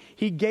graced, he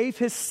gave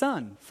his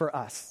son for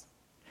us.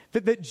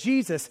 That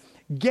Jesus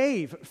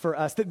gave for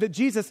us, that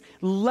Jesus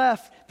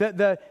left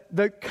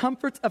the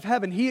comforts of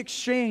heaven. He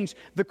exchanged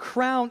the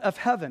crown of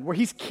heaven, where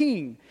he's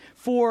king,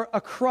 for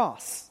a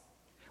cross.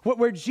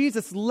 Where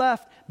Jesus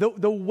left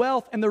the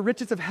wealth and the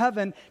riches of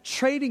heaven,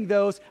 trading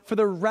those for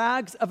the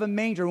rags of a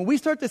manger. When we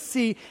start to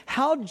see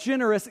how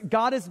generous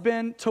God has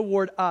been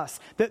toward us,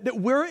 that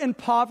we're in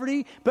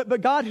poverty, but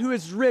God who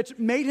is rich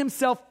made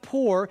himself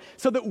poor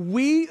so that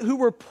we who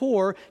were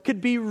poor could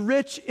be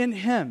rich in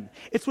him.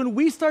 It's when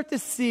we start to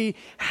see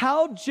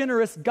how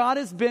generous God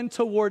has been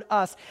toward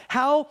us,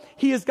 how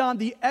he has gone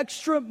the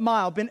extra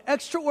mile, been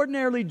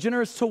extraordinarily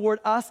generous toward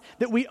us,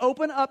 that we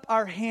open up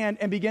our hand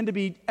and begin to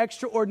be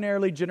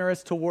extraordinarily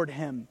generous toward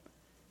him.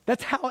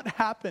 That's how it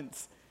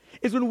happens.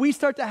 is when we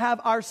start to have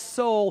our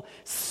soul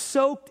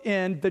soaked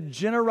in the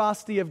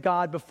generosity of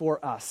God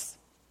before us.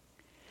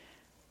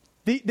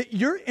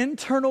 Your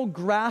internal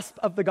grasp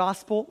of the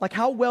gospel, like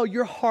how well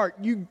your heart,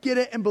 you get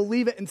it and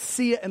believe it and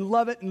see it and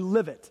love it and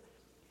live it.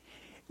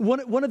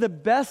 One of the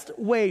best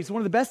ways, one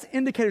of the best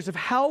indicators of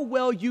how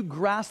well you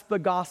grasp the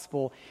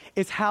gospel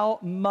is how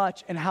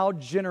much and how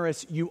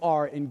generous you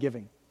are in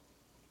giving.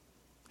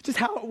 It's just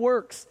how it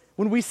works.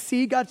 When we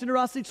see God's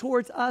generosity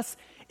towards us,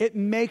 it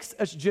makes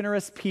us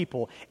generous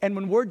people. And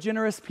when we're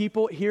generous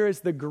people, here is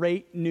the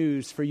great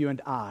news for you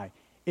and I.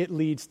 It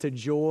leads to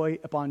joy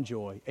upon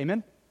joy.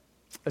 Amen?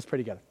 Let's pray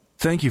together.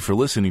 Thank you for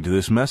listening to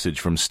this message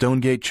from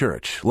Stonegate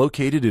Church,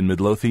 located in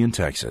Midlothian,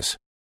 Texas.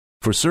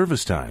 For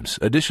service times,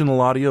 additional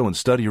audio and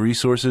study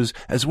resources,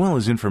 as well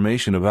as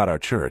information about our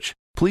church,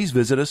 please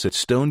visit us at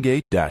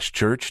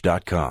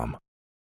stonegate-church.com.